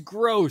stuff. It's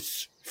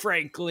gross,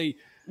 frankly.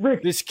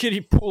 Rick, This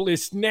kiddie pool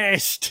is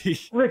nasty.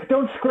 Rick,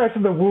 don't scratch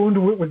the wound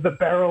with the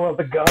barrel of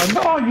the gun.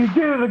 Oh, you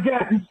did it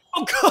again!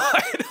 Oh,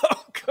 God!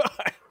 Oh,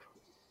 God!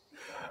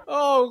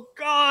 Oh,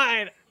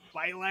 God!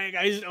 My leg,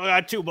 I still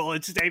got 2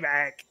 bullets. Stay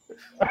back.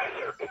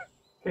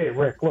 Hey,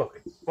 Rick, look,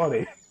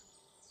 buddy.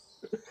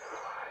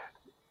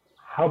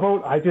 How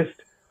about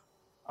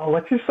I'll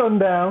let your son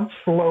down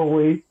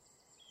slowly.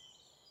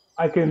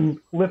 I can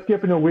lift you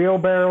up in a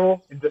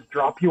wheelbarrow and just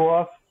drop you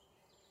off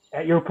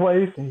at your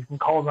place, and you can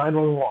call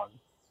 911.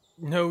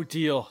 No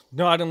deal.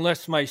 Not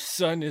unless my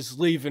son is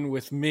leaving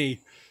with me.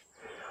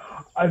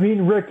 I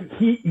mean, Rick,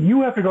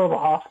 you have to go to the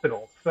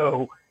hospital,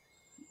 so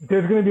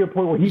there's going to be a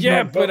point where he's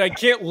Yeah, not. but I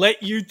can't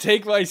let you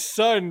take my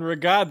son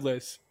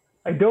regardless.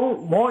 I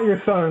don't want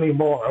your son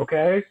anymore,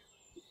 okay?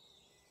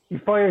 He's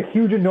probably a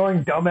huge,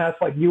 annoying dumbass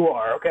like you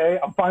are, okay?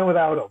 I'm fine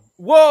without him.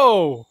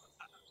 Whoa!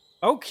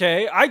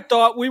 Okay, I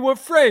thought we were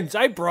friends.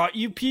 I brought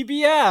you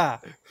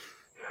PBR.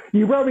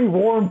 You brought me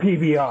warm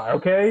PBR,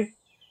 okay?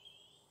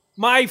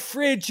 My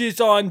fridge is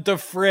on the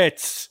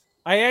fritz.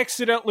 I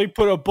accidentally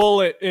put a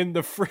bullet in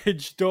the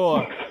fridge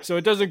door, so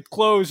it doesn't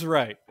close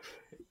right.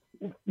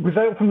 Was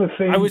that from the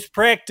same... I was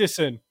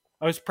practicing.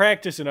 I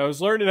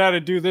was learning how to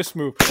do this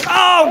move.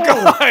 Oh,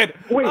 God!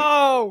 Wait,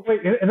 Oh!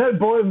 wait, and that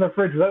bullet in the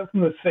fridge, was that from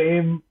the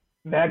same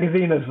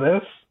magazine as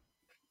this?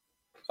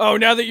 Oh,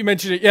 now that you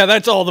mention it, yeah,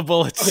 that's all the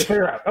bullets. Okay,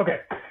 figure out. Okay.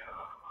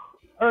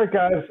 All right,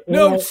 guys.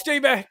 No, Well, stay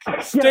back.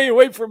 Stay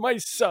away from my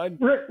son.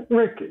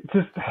 Rick,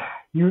 just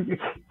you're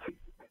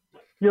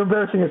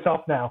embarrassing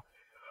yourself now.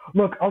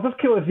 Look, I'll just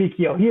kill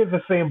Ezekiel. He has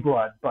the same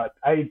blood, but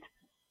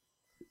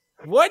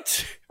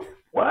What?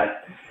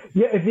 What?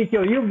 Yeah,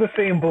 Ezekiel, you have the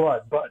same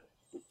blood, but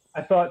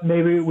I thought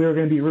maybe we were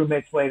going to be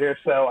roommates later,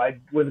 so I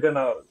was going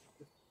to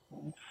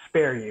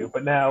spare you.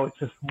 But now it's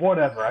just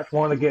whatever. I just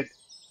want to get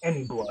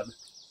any blood.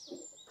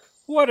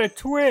 What a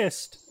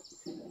twist.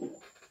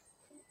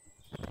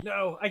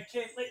 No, I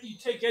can't let you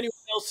take anyone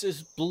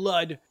else's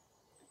blood.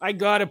 I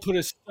gotta put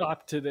a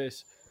stop to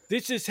this.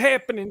 This is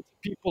happening to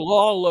people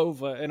all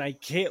over, and I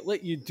can't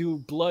let you do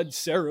blood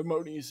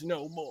ceremonies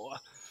no more.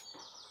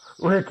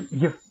 Rick,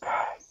 you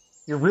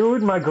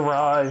ruined my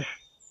garage.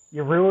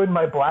 You ruined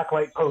my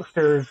blacklight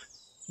posters.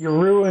 You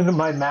ruined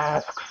my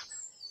masks.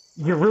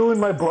 You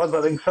ruined my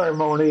bloodletting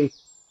ceremony.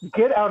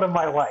 Get out of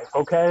my life,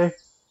 okay?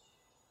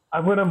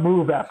 I'm gonna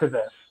move after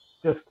this.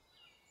 Just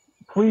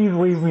please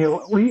leave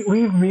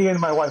me and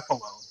my wife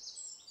alone.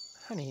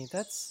 Honey,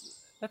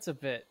 that's a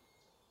bit.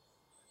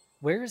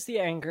 Where's the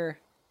anger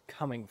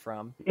coming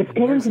from? It's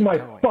and where's into my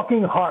going?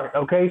 fucking heart,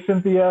 okay,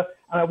 Cynthia?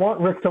 And I want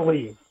Rick to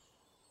leave.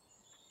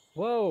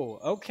 Whoa,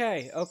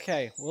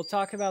 okay. We'll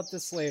talk about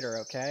this later,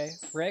 okay?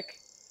 Rick,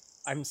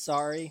 I'm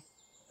sorry.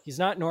 He's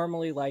not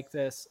normally like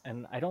this,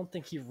 and I don't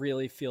think he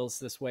really feels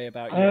this way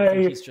about you. I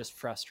think he's just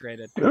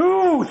frustrated.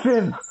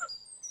 Sin!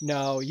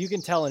 No, you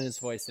can tell in his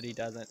voice that he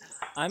doesn't.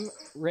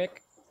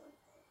 Rick,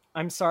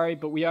 I'm sorry,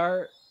 but we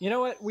are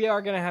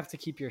going to have to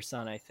keep your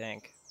son, I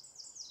think.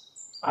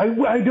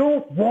 I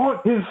don't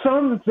want his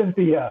son,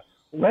 Cynthia.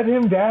 Let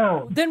him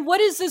down. Then what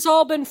has this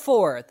all been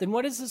for?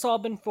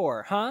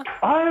 Huh?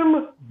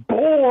 I'm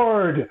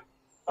bored.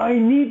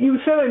 You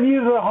said I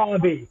needed a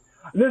hobby.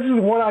 This is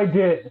what I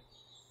did.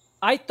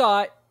 I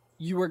thought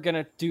you were going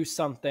to do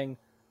something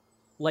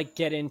like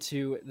get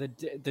into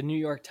the New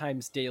York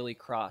Times Daily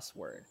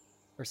Crossword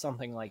or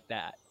something like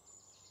that.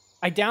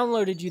 I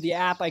downloaded you the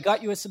app. I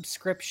got you a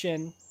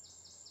subscription,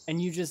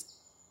 and you just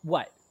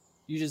what?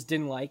 You just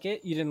didn't like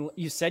it?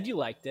 You said you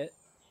liked it.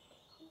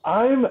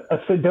 I'm a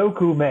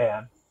Sudoku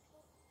man.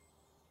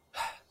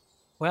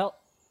 Well,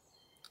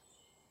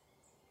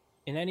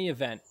 in any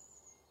event,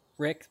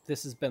 Rick,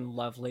 this has been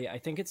lovely. I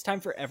think it's time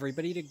for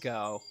everybody to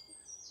go,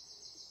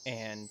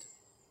 and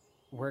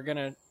we're going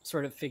to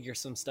sort of figure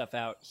some stuff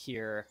out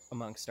here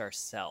amongst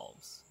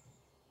ourselves.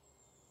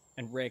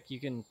 And Rick, you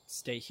can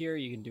stay here,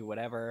 you can do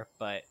whatever,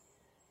 but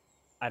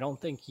I don't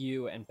think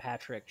you and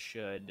Patrick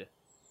should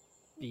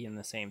be in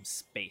the same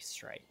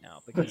space right now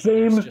because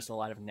there's just a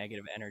lot of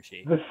negative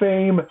energy. The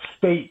same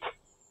state.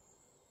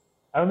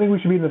 I don't think we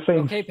should be in the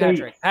same okay,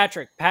 state.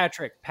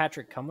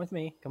 Patrick, come with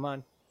me. Come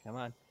on.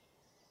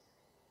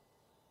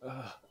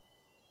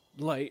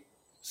 Light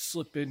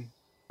slipping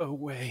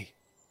away.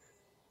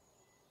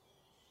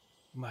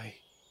 My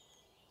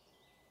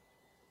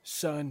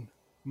son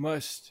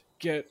must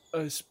get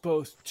us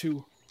both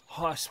to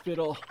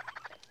hospital.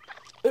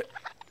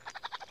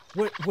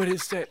 What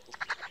is that?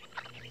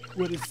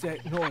 What is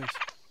that noise?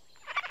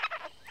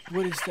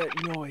 What is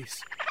that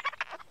noise?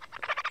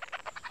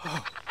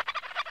 Oh,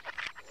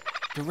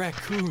 the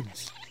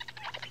raccoons.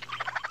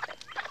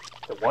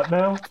 The what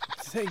now?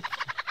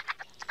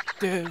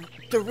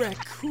 The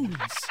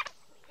raccoons.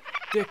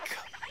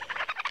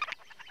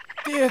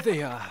 There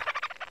they are.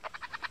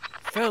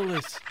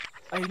 Fellas,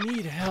 I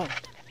need help.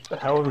 What the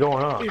hell is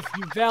going on? If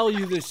you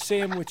value the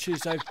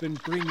sandwiches I've been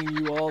bringing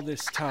you all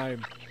this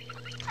time,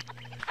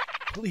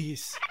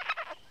 please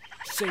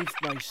save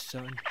my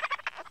son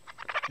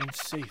and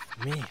save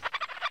me.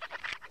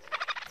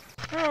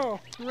 Oh,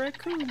 the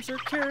raccoons are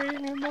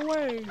carrying him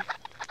away.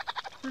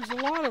 There's a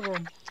lot of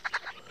them.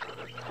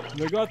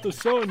 They got the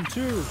son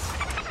too.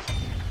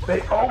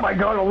 Oh my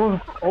god,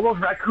 all those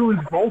raccoons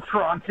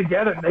Voltron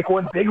together to make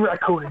one big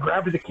raccoon and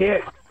grab the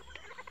kid.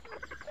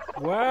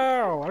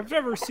 Wow, I've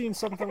never seen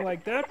something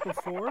like that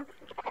before.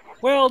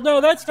 Well, no,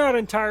 that's not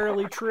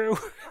entirely true.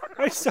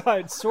 I saw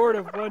it sort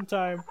of one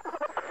time.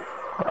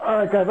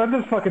 Alright guys, I'm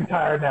just fucking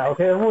tired now,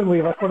 okay? Everyone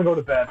leave, I just want to go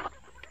to bed.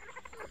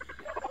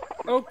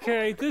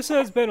 Okay, this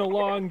has been a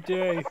long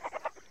day.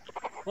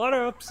 A lot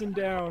of ups and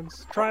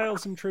downs,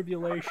 trials and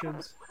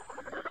tribulations.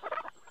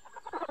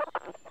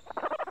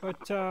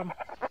 But,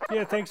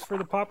 yeah, thanks for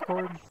the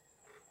popcorn.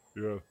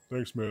 Yeah,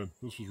 thanks, man.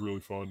 This was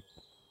really fun.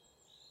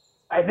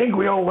 I think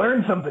we all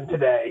learned something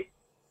today.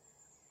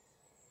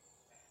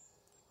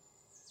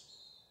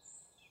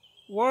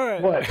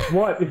 What?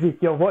 What,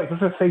 Ezekiel? What?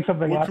 Let's just say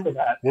something after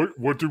that.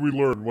 What did we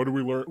learn? What did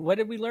we learn? What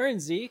did we learn,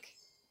 Zeke?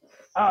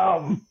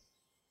 Oh,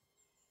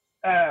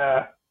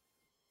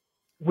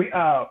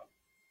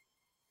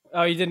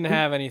 he didn't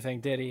have anything,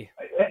 did he?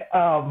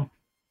 I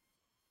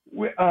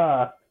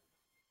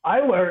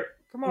learned.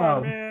 Come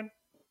on, man.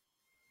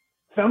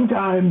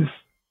 Sometimes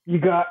you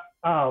got,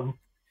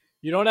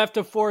 You don't have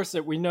to force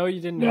it. We know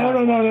you didn't No, have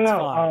no, one. no, no, It's no.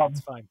 fine.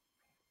 It's fine.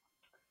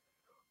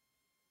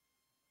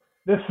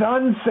 the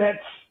sun sets.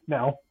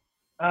 No.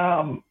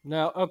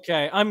 No,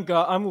 okay.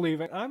 I'm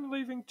leaving. I'm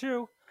leaving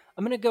too.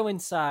 I'm gonna go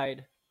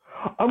inside.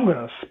 I'm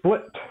gonna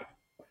split.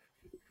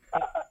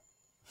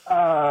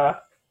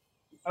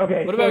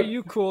 Okay. What about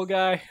you, cool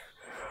guy?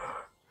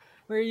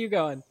 Where are you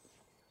going?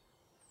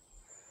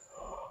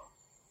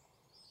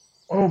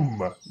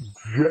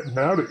 Jetting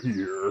out of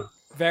here.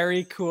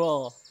 Very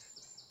cool.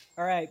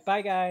 All right,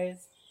 bye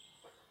guys.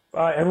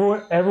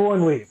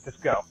 Everyone leave. Let's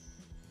go.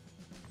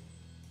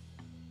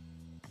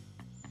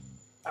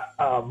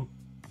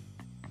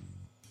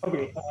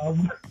 Okay.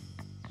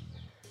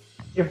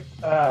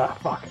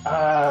 Fuck.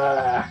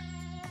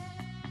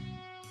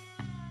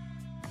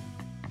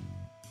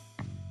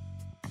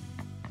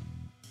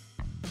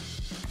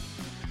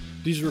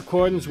 These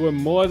recordings were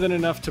more than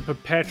enough to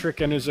put Patrick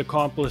and his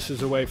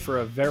accomplices away for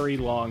a very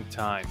long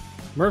time.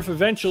 Murph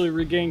eventually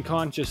regained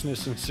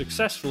consciousness and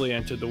successfully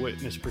entered the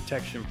witness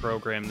protection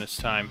program this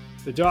time.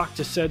 The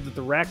doctor said that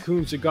the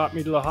raccoons had got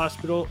me to the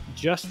hospital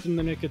just in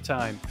the nick of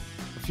time.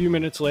 A few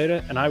minutes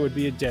later, and I would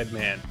be a dead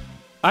man.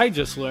 I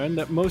just learned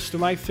that most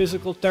of my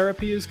physical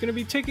therapy is going to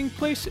be taking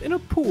place in a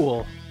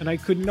pool, and I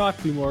could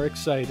not be more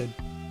excited.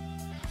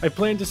 I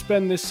plan to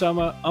spend this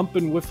summer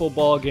umping wiffle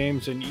ball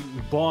games and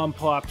eating bomb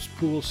pops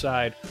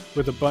poolside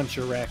with a bunch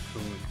of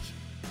raccoons.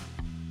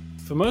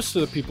 For most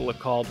of the people at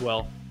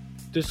Caldwell,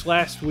 this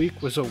last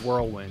week was a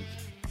whirlwind.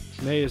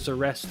 May is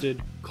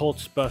arrested,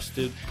 Colts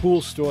busted,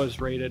 pool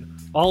stores raided,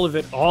 all of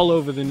it all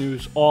over the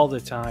news all the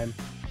time.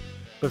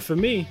 But for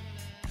me,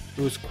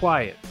 it was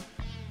quiet,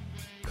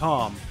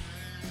 calm.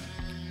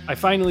 I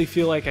finally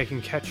feel like I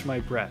can catch my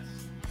breath.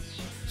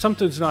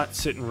 Something's not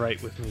sitting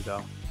right with me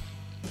though.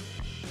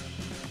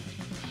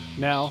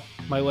 Now,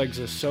 my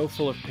legs are so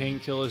full of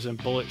painkillers and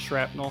bullet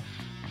shrapnel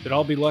that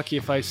I'll be lucky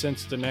if I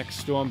sense the next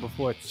storm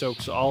before it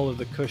soaks all of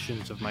the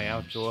cushions of my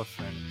outdoor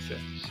furniture.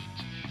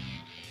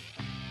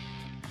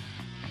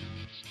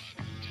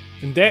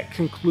 And that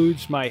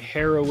concludes my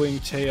harrowing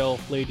tale,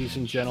 ladies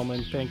and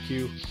gentlemen. Thank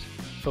you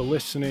for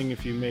listening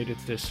if you made it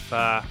this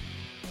far.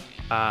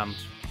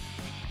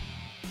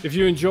 If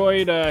you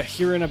enjoyed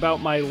hearing about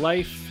my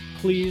life,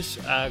 please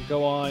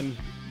go on,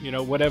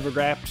 whatever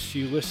apps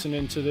you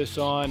listening to this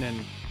on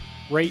and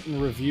rate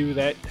and review.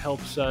 That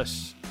helps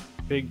us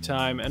big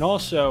time. And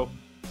also,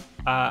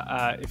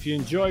 if you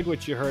enjoyed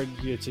what you heard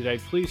here today,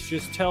 please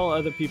just tell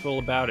other people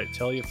about it.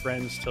 Tell your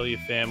friends, tell your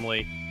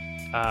family.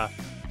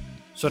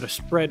 Sort of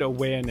spread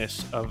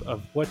awareness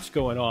of what's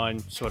going on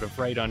sort of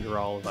right under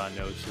all of our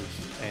noses.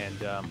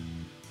 And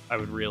I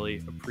would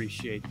really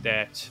appreciate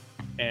that.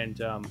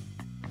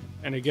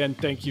 And again,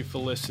 thank you for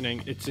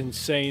listening. It's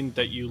insane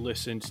that you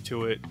listened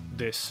to it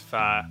this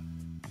far,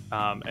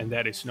 and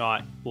that is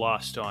not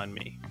lost on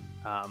me.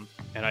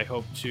 And I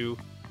hope you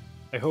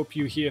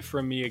hear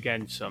from me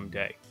again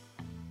someday.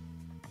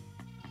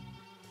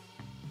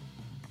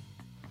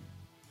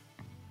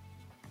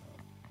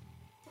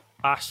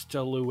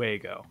 Hasta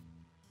luego.